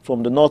others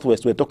from the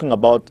Northwest were talking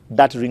about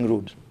that ring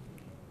road.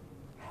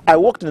 I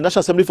worked in the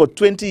National Assembly for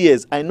 20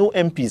 years. I know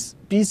MPs,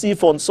 PC,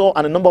 Fonso,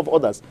 and a number of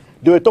others.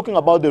 They were talking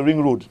about the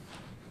ring road.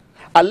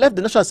 I left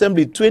the National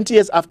Assembly 20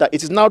 years after.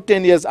 It is now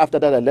 10 years after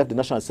that I left the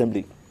National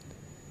Assembly.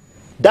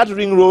 That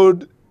ring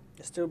road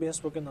is still being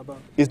spoken about.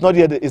 It's not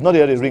yet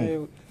a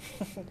ring.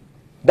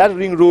 That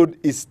ring road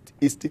is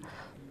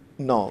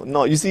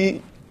no. You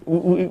see,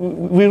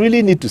 we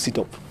really need to sit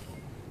up.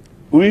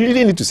 We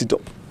really need to sit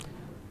up.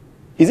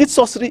 Is it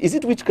sorcery? Is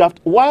it witchcraft?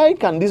 Why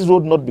can this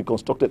road not be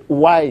constructed?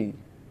 Why?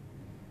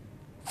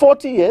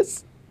 40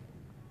 years?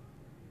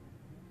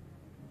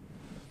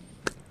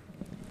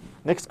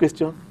 Next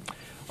question.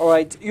 All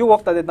right. You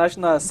worked at the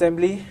National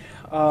Assembly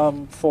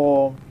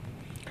for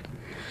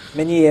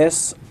many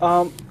years.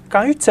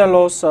 Can you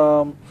tell us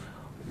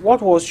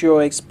what was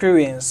your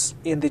experience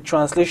in the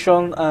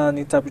translation and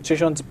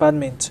interpretation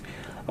department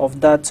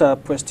of that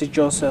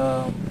prestigious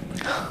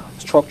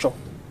structure?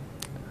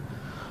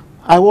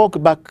 I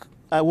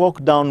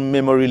walk down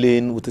memory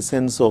lane with a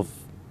sense of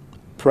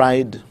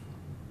pride,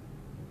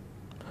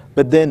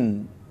 but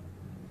then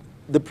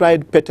the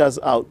pride peters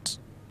out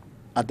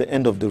at the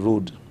end of the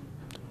road.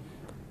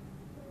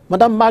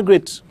 Madam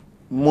Margaret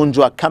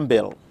Monjoa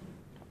Campbell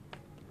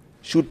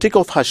should take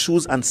off her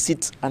shoes and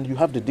sit, and you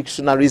have the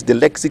dictionaries, the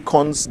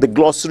lexicons, the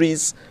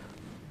glossaries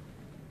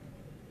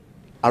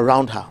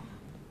around her.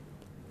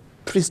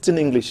 Pristine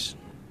English.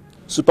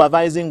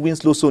 Supervising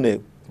Winslow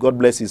Sone, God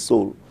bless his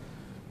soul.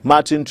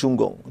 Martin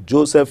Chungo,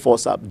 Joseph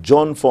Fossap,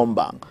 John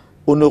Fombang,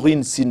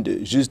 Honorine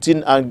Sinde,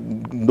 Justine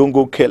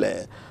Ndongo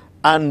Keller,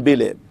 Anne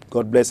Bele,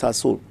 God bless her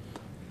soul.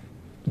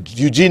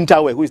 Eugene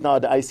Tawe, who is now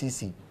at the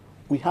ICC.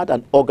 We had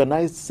an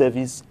organized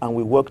service and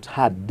we worked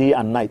hard day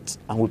and night,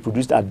 and we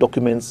produced our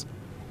documents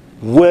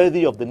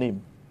worthy of the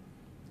name.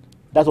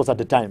 That was at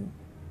the time.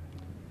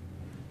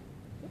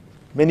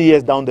 Many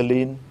years down the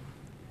lane.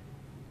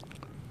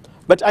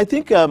 But I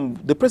think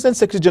the present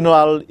Secretary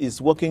General is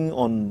working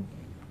on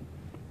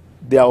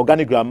their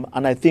organigram,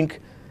 and I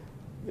think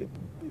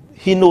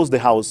he knows the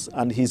house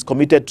and he's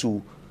committed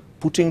to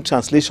putting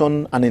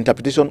translation and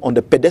interpretation on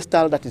the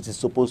pedestal that it is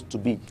supposed to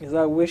be. Is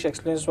that which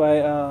explains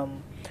why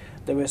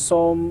there were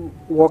some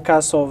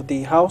workers of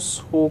the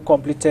house who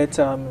completed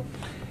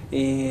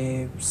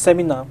a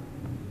seminar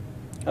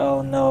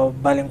on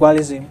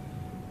bilingualism,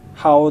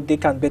 how they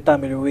can better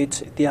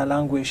ameliorate their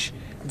language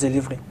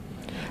delivery?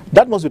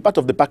 That must be part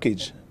of the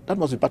package. That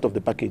must be part of the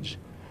package.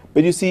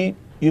 But you see,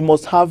 you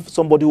must have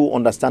somebody who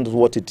understands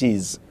what it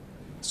is.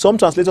 Some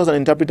translators and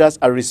interpreters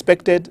are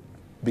respected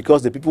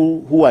because the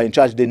people who are in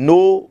charge, they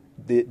know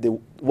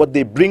what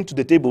they bring to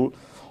the table.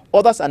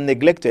 Others are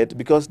neglected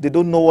because they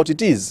don't know what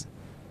it is.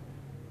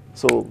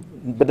 So,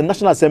 but the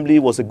National Assembly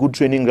was a good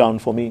training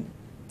ground for me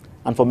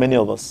and for many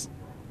of us.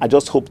 I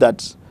just hope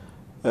that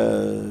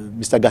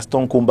Mr.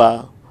 Gaston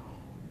Kumba,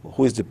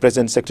 who is the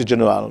present Secretary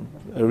General,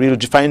 a real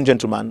fine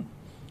gentleman,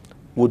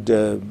 would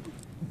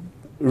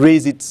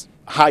raise it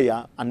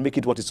higher and make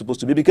it what it's supposed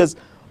to be. Because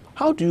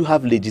how do you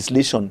have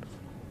legislation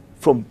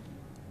from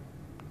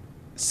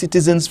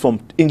citizens from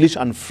English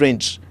and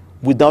French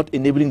without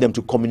enabling them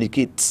to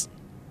communicate?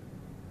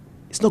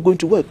 It's not going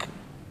to work.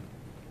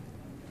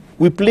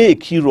 We play a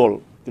key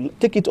role.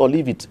 Take it or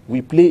leave it.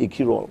 We play a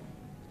key role.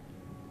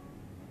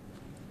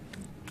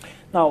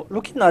 Now,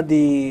 looking at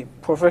the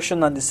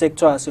profession and the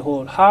sector as a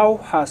whole, how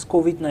has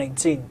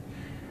COVID-19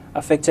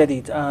 affected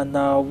it, and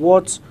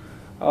what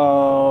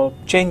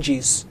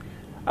changes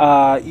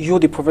are you,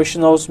 the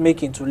professionals,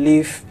 making to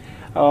live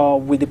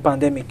with the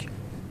pandemic?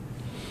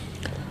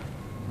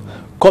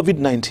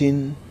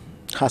 COVID-19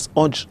 has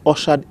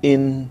ushered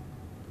in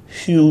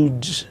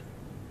huge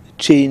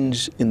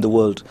change in the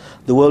world.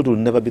 The world will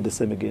never be the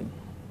same again.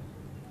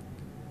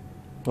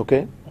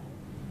 Okay?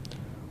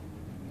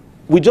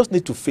 We just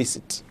need to face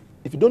it.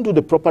 If you don't do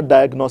the proper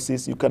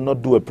diagnosis, you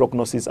cannot do a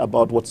prognosis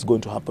about what's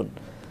going to happen.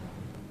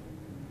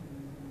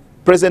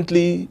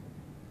 Presently,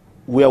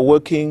 we are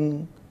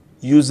working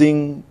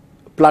using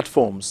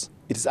platforms.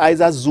 It is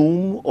either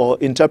Zoom or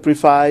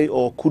Interprify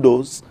or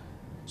Kudos.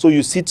 So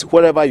you sit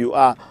wherever you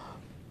are.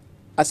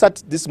 I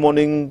sat this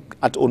morning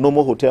at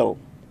Onomo Hotel,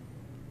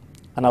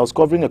 and I was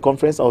covering a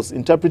conference. I was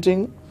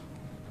interpreting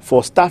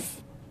for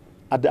staff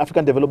at the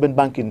African Development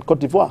Bank in Côte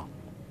d'Ivoire.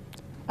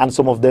 And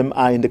some of them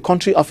are in the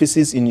country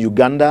offices in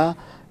Uganda,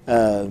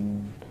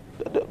 in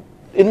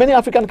many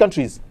African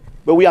countries.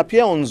 But we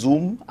appear on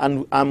Zoom,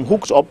 and I'm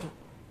hooked up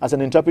as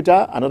an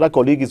interpreter. Another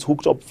colleague is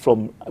hooked up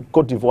from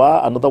Côte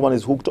d'Ivoire. Another one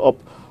is hooked up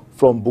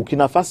from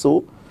Burkina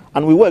Faso.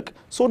 And we work.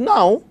 So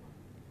now,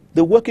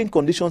 the working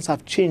conditions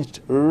have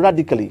changed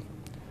radically.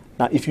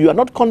 Now, if you are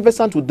not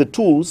conversant with the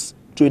tools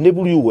to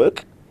enable you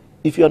work,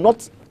 if you are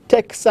not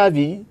tech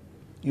savvy,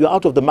 you are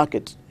out of the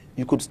market.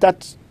 You could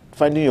start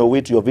finding your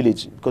way to your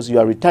village because you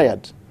are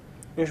retired.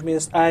 Which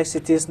means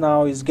ICTs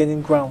now is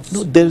getting grounds.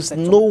 No, there's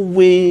no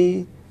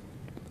way.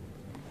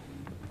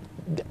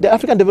 The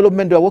African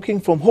development, they are working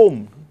from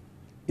home.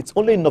 It's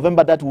only in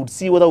November that we would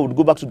see whether we would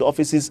go back to the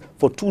offices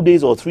for 2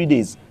 days or 3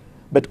 days.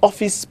 But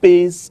office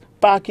space,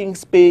 parking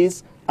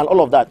space, and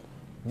all of that,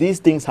 these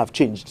things have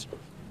changed.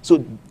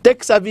 So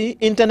tech savvy,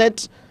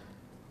 internet,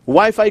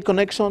 Wi-Fi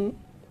connection,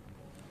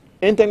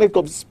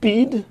 internet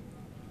speed,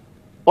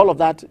 all of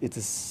that, it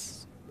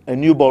is a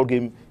new ball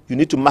game. You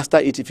need to master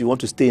it if you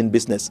want to stay in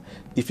business.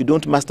 If you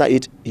don't master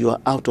it, you are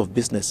out of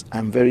business.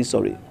 I'm very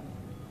sorry.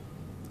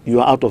 You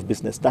are out of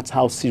business. That's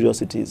how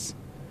serious it is.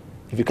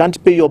 If you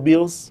can't pay your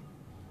bills,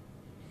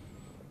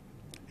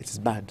 it is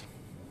bad.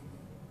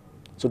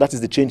 So that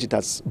is the change it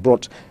has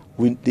brought.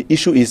 The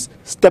issue is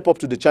step up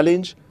to the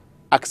challenge,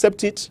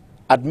 accept it,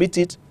 admit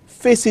it,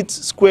 face it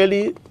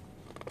squarely,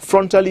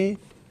 frontally,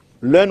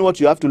 learn what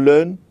you have to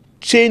learn,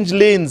 change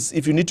lanes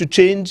if you need to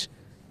change,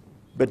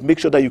 but make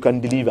sure that you can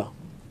deliver.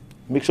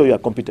 Make sure you are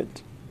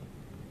competent.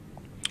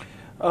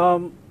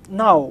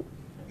 Now,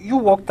 you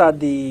worked at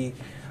the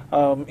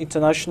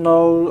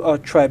International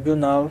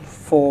Tribunal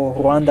for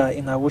Rwanda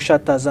in Arusha,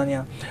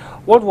 Tanzania.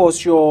 What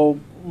was your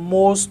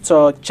most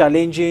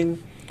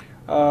challenging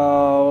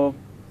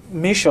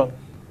mission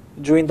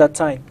during that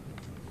time?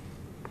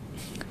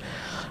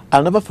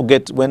 I'll never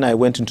forget when I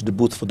went into the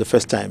booth for the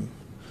first time.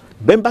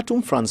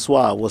 Bembatum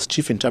Francois was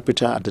chief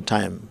interpreter at the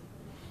time.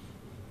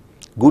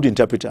 Good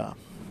interpreter.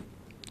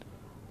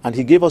 And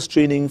he gave us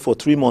training for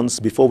 3 months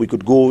before we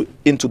could go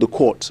into the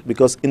court.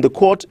 Because in the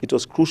court, it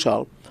was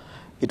crucial.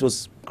 It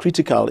was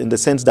critical in the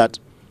sense that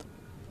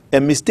a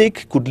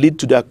mistake could lead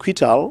to the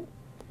acquittal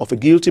of a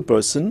guilty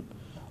person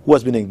who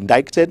has been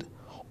indicted,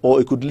 or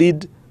it could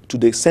lead to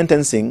the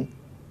sentencing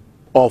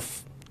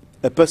of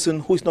a person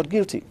who is not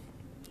guilty.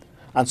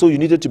 And so you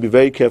needed to be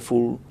very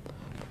careful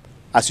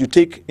as you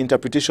take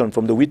interpretation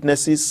from the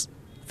witnesses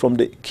from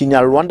the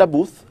Kinyarwanda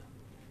booth.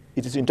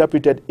 It is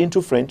interpreted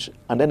into French,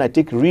 and then I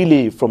take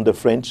relay from the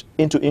French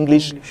into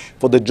English.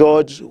 For the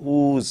judge,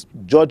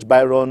 George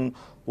Byron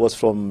was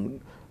from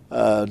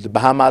the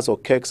Bahamas or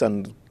Kirks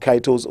and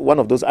Kaitos, one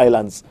of those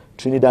islands,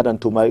 Trinidad and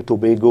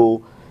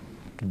Tobago,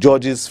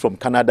 judges from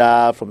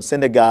Canada, from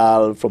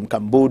Senegal, from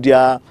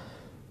Cambodia.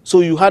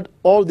 So you had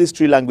all these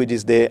 3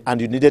 languages there, and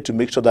you needed to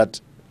make sure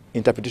that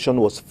interpretation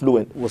was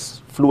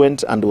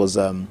fluent and was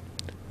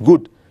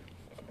good.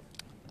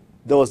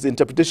 There was the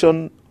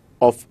interpretation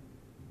of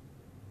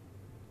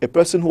a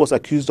person who was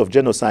accused of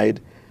genocide,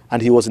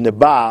 and he was in a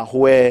bar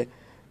where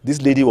this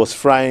lady was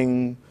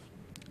frying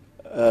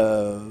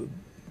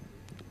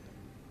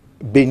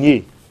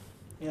beignet.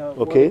 Yeah,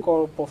 okay. What we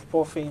call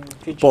puff-puff in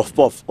Pidgin.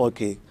 Puff-puff,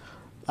 okay.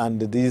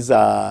 And these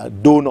are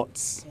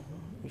donuts,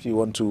 if you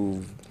want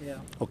to, yeah.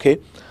 Okay.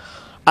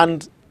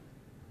 And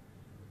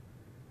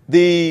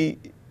the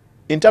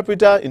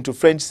interpreter into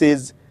French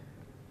says,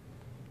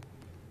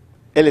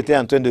 elle était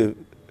en train de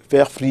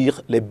faire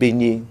frire les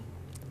beignets.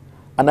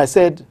 And I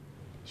said,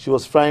 she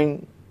was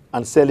frying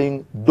and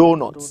selling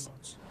donuts.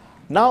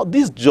 Now,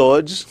 this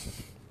judge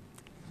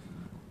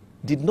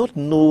did not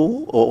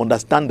know or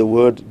understand the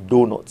word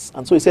donuts.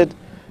 And so he said,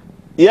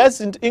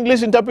 yes,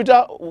 English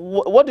interpreter,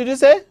 what did you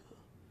say?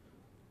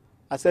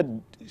 I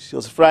said, she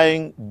was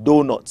frying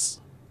donuts.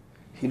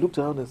 He looked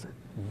around and said,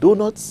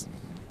 donuts?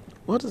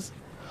 What is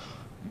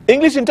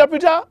English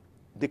interpreter?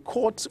 The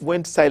court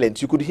went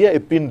silent. You could hear a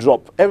pin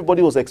drop.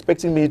 Everybody was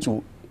expecting me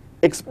to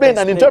explain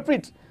and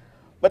interpret.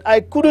 But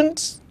I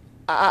couldn't.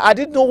 I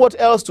didn't know what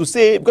else to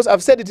say because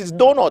I've said it is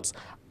donuts.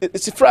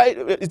 It's fried,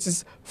 it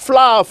is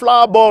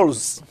flour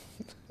balls.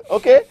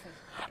 Okay?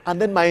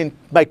 And then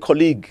my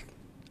colleague,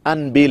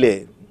 Anne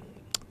Bailey,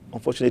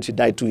 unfortunately she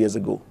died 2 years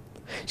ago.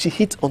 She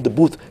hit on the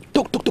booth,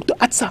 Dr.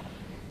 AATSA,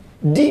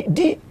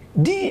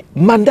 The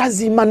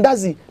mandazi.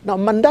 Now,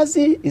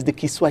 mandazi is the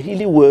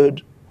Kiswahili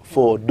word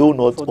for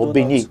donut or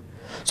beignet.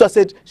 So I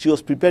said she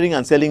was preparing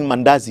and selling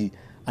mandazi.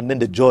 And then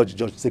the Judge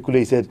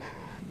Sekule, said,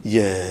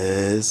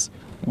 yes,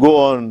 go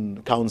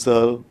on,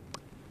 counsel.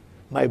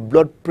 My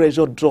blood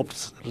pressure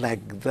drops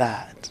like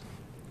that.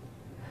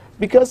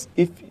 Because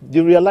if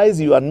they realize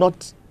you are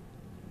not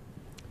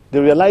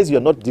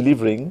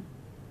delivering,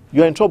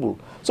 you are in trouble.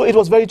 So it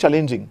was very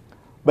challenging,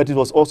 but it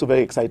was also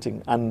very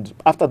exciting. And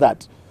after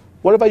that,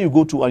 wherever you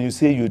go to and you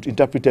say you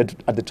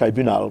interpreted at the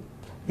tribunal,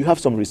 you have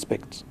some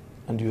respect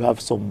and you have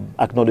some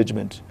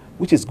acknowledgement,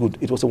 which is good.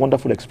 It was a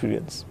wonderful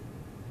experience.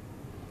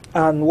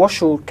 And what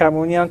should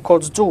Cameroonian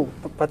courts do,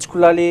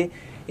 particularly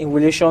in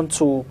relation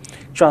to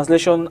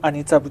translation and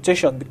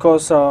interpretation?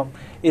 Because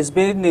it's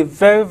been a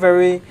very,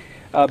 very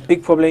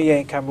big problem here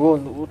in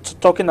Cameroon.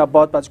 Talking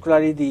about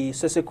particularly the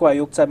Seseko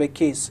Ayoktabe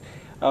case,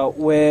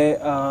 where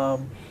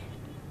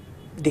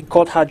the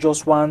court had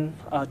just one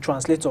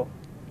translator.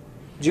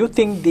 Do you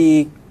think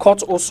the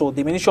court also,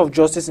 the Ministry of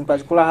Justice in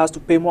particular, has to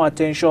pay more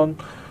attention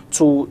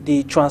to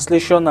the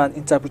translation and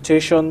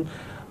interpretation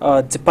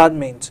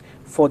department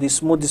for the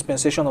smooth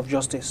dispensation of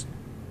justice?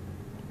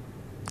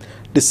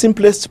 The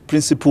simplest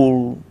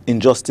principle in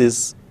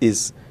justice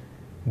is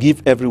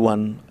give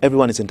everyone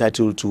is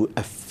entitled to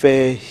a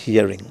fair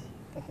hearing.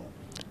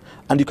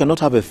 And you cannot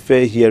have a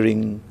fair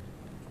hearing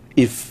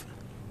if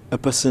a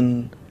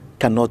person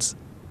cannot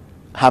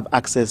have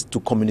access to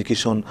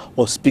communication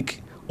or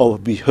speak or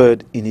be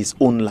heard in his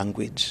own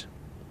language.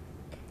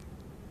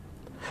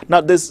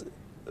 Now,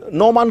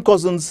 Norman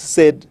Cousins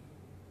said,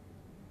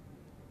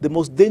 the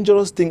most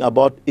dangerous thing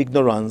about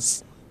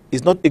ignorance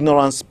is not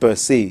ignorance per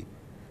se,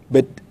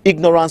 but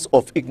ignorance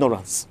of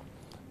ignorance.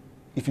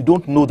 If you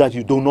don't know that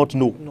you do not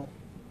know. No.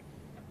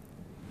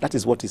 That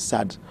is what is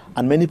sad.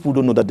 And many people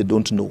don't know that they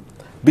don't know.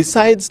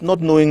 Besides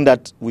not knowing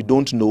that we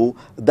don't know,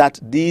 that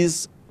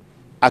these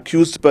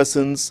accused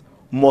persons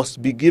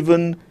must be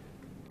given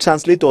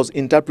translators,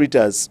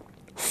 interpreters.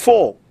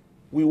 4,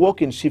 we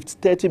work in shifts,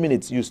 30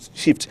 minutes, you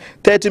shift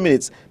 30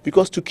 minutes,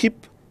 because to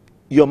keep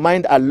your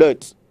mind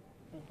alert,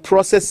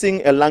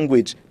 processing a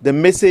language, the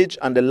message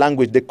and the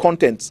language, the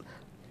contents,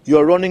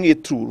 you're running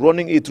it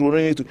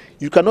through.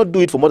 You cannot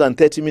do it for more than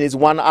 30 minutes,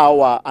 1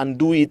 hour, and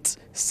do it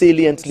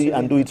saliently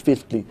and do it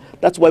faithfully.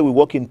 That's why we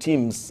work in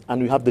teams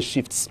and we have the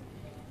shifts.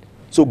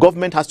 So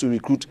government has to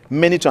recruit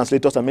many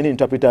translators and many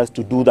interpreters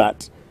to do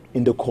that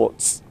in the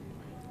courts.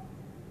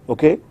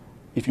 Okay?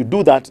 If you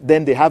do that,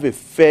 then they have a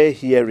fair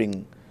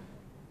hearing.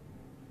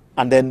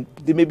 And then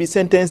they may be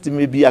sentenced, they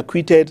may be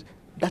acquitted.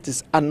 That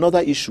is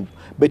another issue.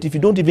 But if you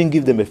don't even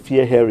give them a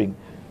fair hearing,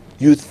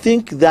 you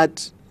think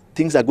that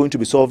things are going to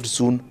be solved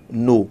soon?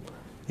 No.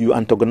 You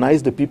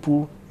antagonize the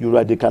people, you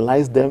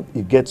radicalize them,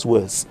 it gets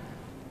worse.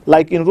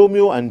 Like in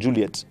Romeo and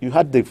Juliet, you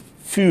had the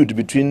feud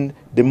between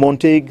the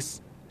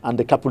Montagues and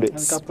the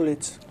Capulets.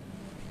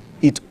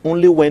 It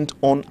only went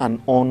on,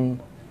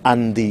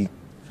 and the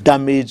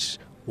damage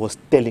was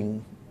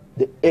telling,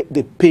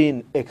 the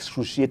pain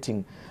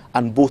excruciating,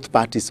 and both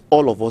parties,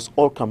 all of us,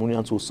 all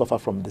Cameroonians will suffer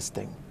from this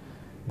thing.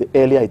 The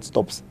earlier it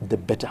stops, the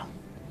better.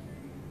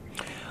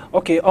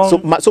 Okay.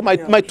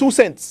 My 2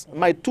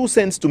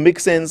 cents to make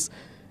sense,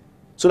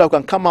 so that we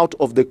can come out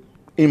of the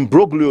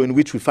imbroglio in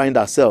which we find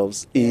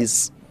ourselves,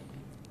 is: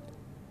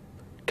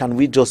 can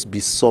we just be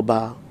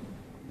sober?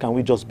 Can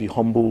we just be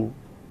humble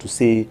to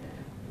say,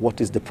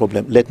 what is the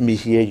problem? Let me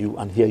hear you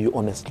and hear you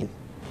honestly.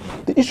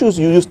 The issue is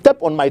you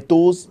step on my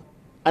toes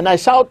and I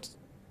shout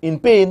in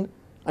pain,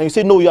 and you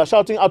say, no, you are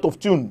shouting out of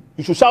tune.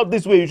 You should shout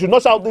this way. You should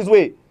not shout this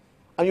way.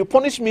 And you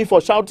punish me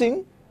for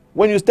shouting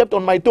when you stepped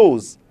on my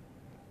toes.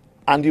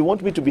 And you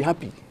want me to be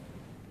happy.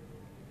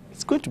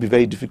 It's going to be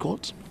very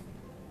difficult.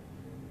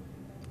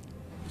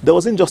 There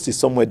was injustice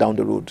somewhere down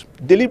the road.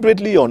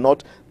 Deliberately or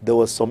not, there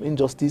was some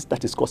injustice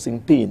that is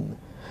causing pain.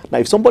 Now,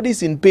 if somebody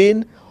is in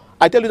pain,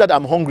 I tell you that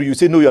I'm hungry, you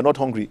say, no, you're not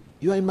hungry.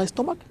 You are in my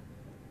stomach.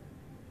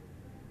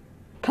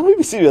 Can we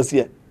be serious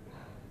here?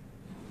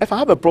 If I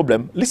have a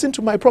problem, listen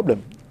to my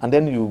problem. And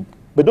then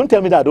but don't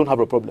tell me that I don't have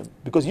a problem,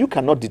 because you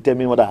cannot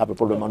determine whether I have a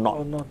problem or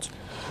not.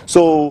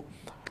 So,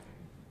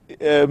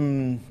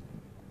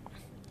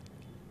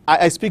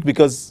 I speak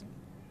because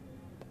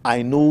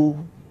I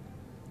know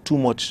too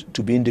much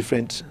to be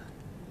indifferent.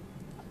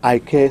 I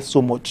care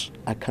so much,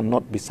 I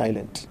cannot be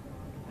silent.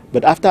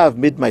 But after I've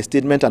made my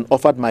statement and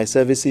offered my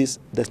services,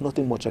 there's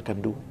nothing much I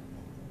can do.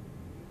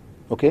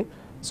 Okay?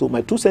 So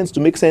my 2 cents to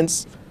make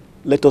sense,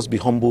 let us be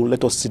humble,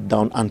 let us sit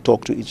down and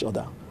talk to each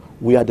other.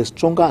 We are the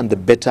stronger and the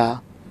better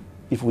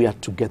if we are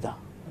together.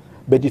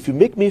 But if you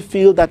make me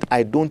feel that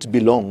I don't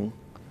belong,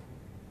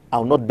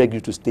 I'll not beg you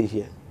to stay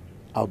here.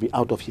 I'll be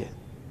out of here.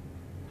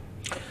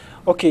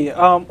 Okay,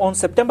 on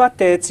September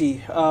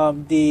 30,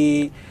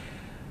 the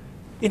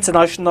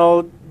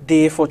International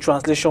Day for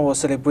Translation was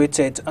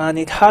celebrated, and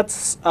it had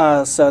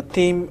as a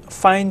theme,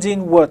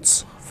 finding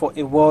words for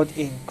a world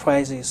in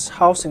crisis.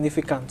 How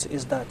significant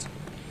is that?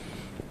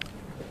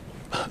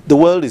 The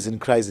world is in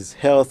crisis,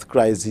 health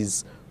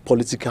crisis,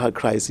 political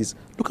crisis.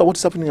 Look at what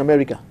is happening in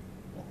America.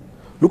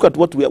 Look at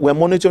what we're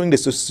monitoring the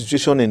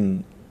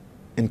situation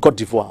in Cote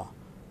d'Ivoire.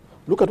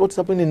 Look at what's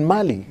happening in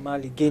Mali.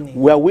 Mali, Guinea.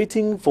 We are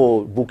waiting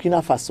for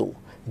Burkina Faso.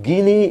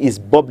 Guinea is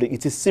bubbling.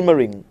 It is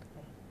simmering.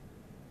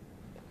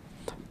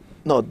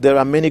 No, there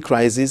are many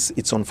crises.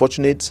 It's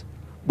unfortunate,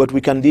 but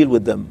we can deal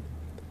with them.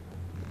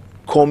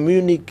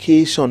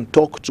 Communication,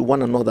 talk to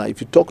one another.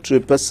 If you talk to a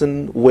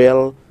person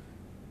well,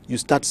 you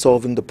start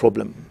solving the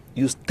problem.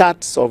 You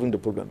start solving the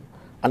problem.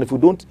 And if we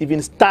don't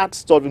even start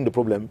solving the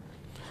problem,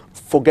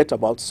 forget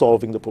about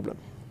solving the problem.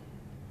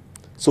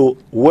 So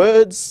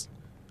words,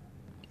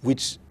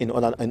 which in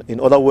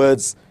other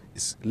words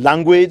is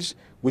language,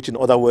 which in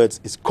other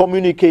words is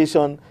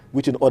communication,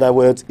 which in other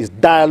words is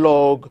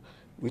dialogue,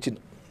 which in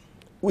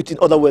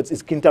other words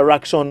is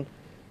interaction,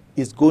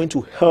 is going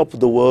to help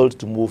the world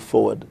to move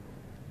forward.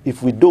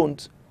 If we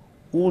don't,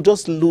 we'll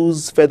just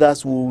lose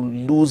feathers, we'll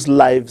lose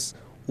lives,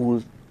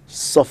 we'll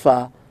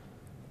suffer,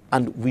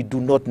 and we do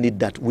not need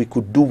that. We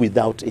could do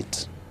without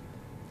it.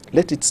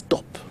 Let it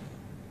stop.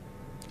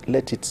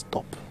 Let it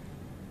stop.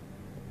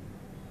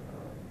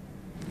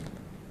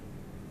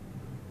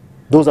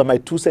 Those are my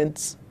 2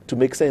 cents to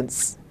make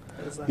sense.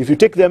 Exactly. If you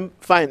take them,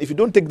 fine. If you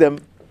don't take them,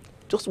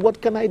 just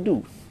what can I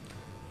do?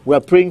 We are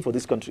praying for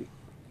this country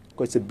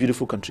because it's a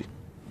beautiful country.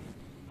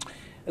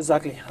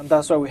 Exactly, and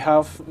that's why we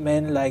have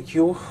men like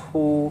you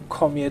who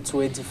come here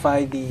to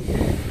edify the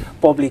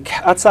public.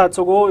 AATSA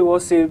ATOGHO, it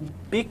was a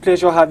big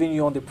pleasure having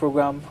you on the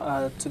program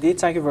today.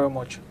 Thank you very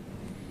much.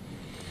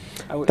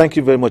 Thank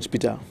you very much,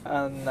 Peter.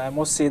 And I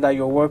must say that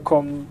you're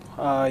welcome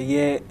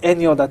here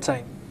any other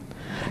time.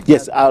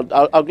 Yes,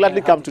 I'll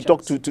gladly come to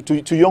talk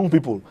to young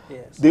people.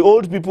 Yes. The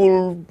old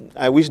people,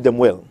 I wish them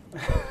well.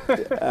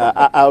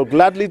 I'll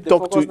gladly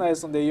talk to... The focus now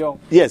is on the young.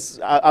 Yes,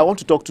 I want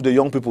to talk to the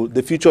young people.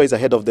 The future is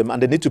ahead of them,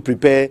 and they need to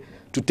prepare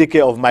to take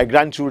care of my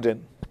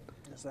grandchildren.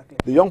 Exactly.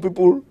 The young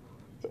people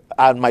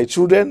are my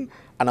children,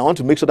 and I want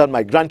to make sure that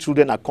my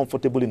grandchildren are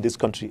comfortable in this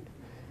country.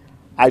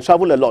 I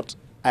travel a lot.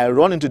 I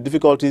run into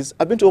difficulties.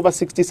 I've been to over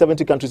 60,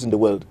 70 countries in the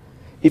world.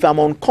 If I'm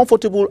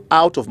uncomfortable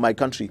out of my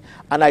country,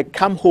 and I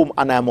come home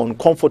and I'm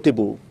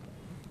uncomfortable...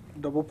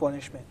 Double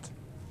punishment.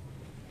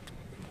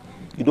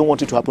 You don't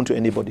want it to happen to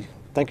anybody.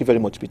 Thank you very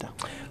much, Peter.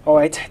 All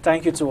right,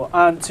 thank you too.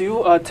 And to you,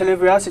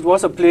 televiewers, it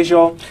was a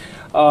pleasure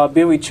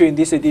being with you in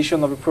this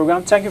edition of the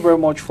program. Thank you very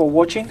much for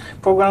watching.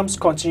 Programs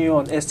continue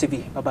on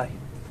STV. Bye-bye.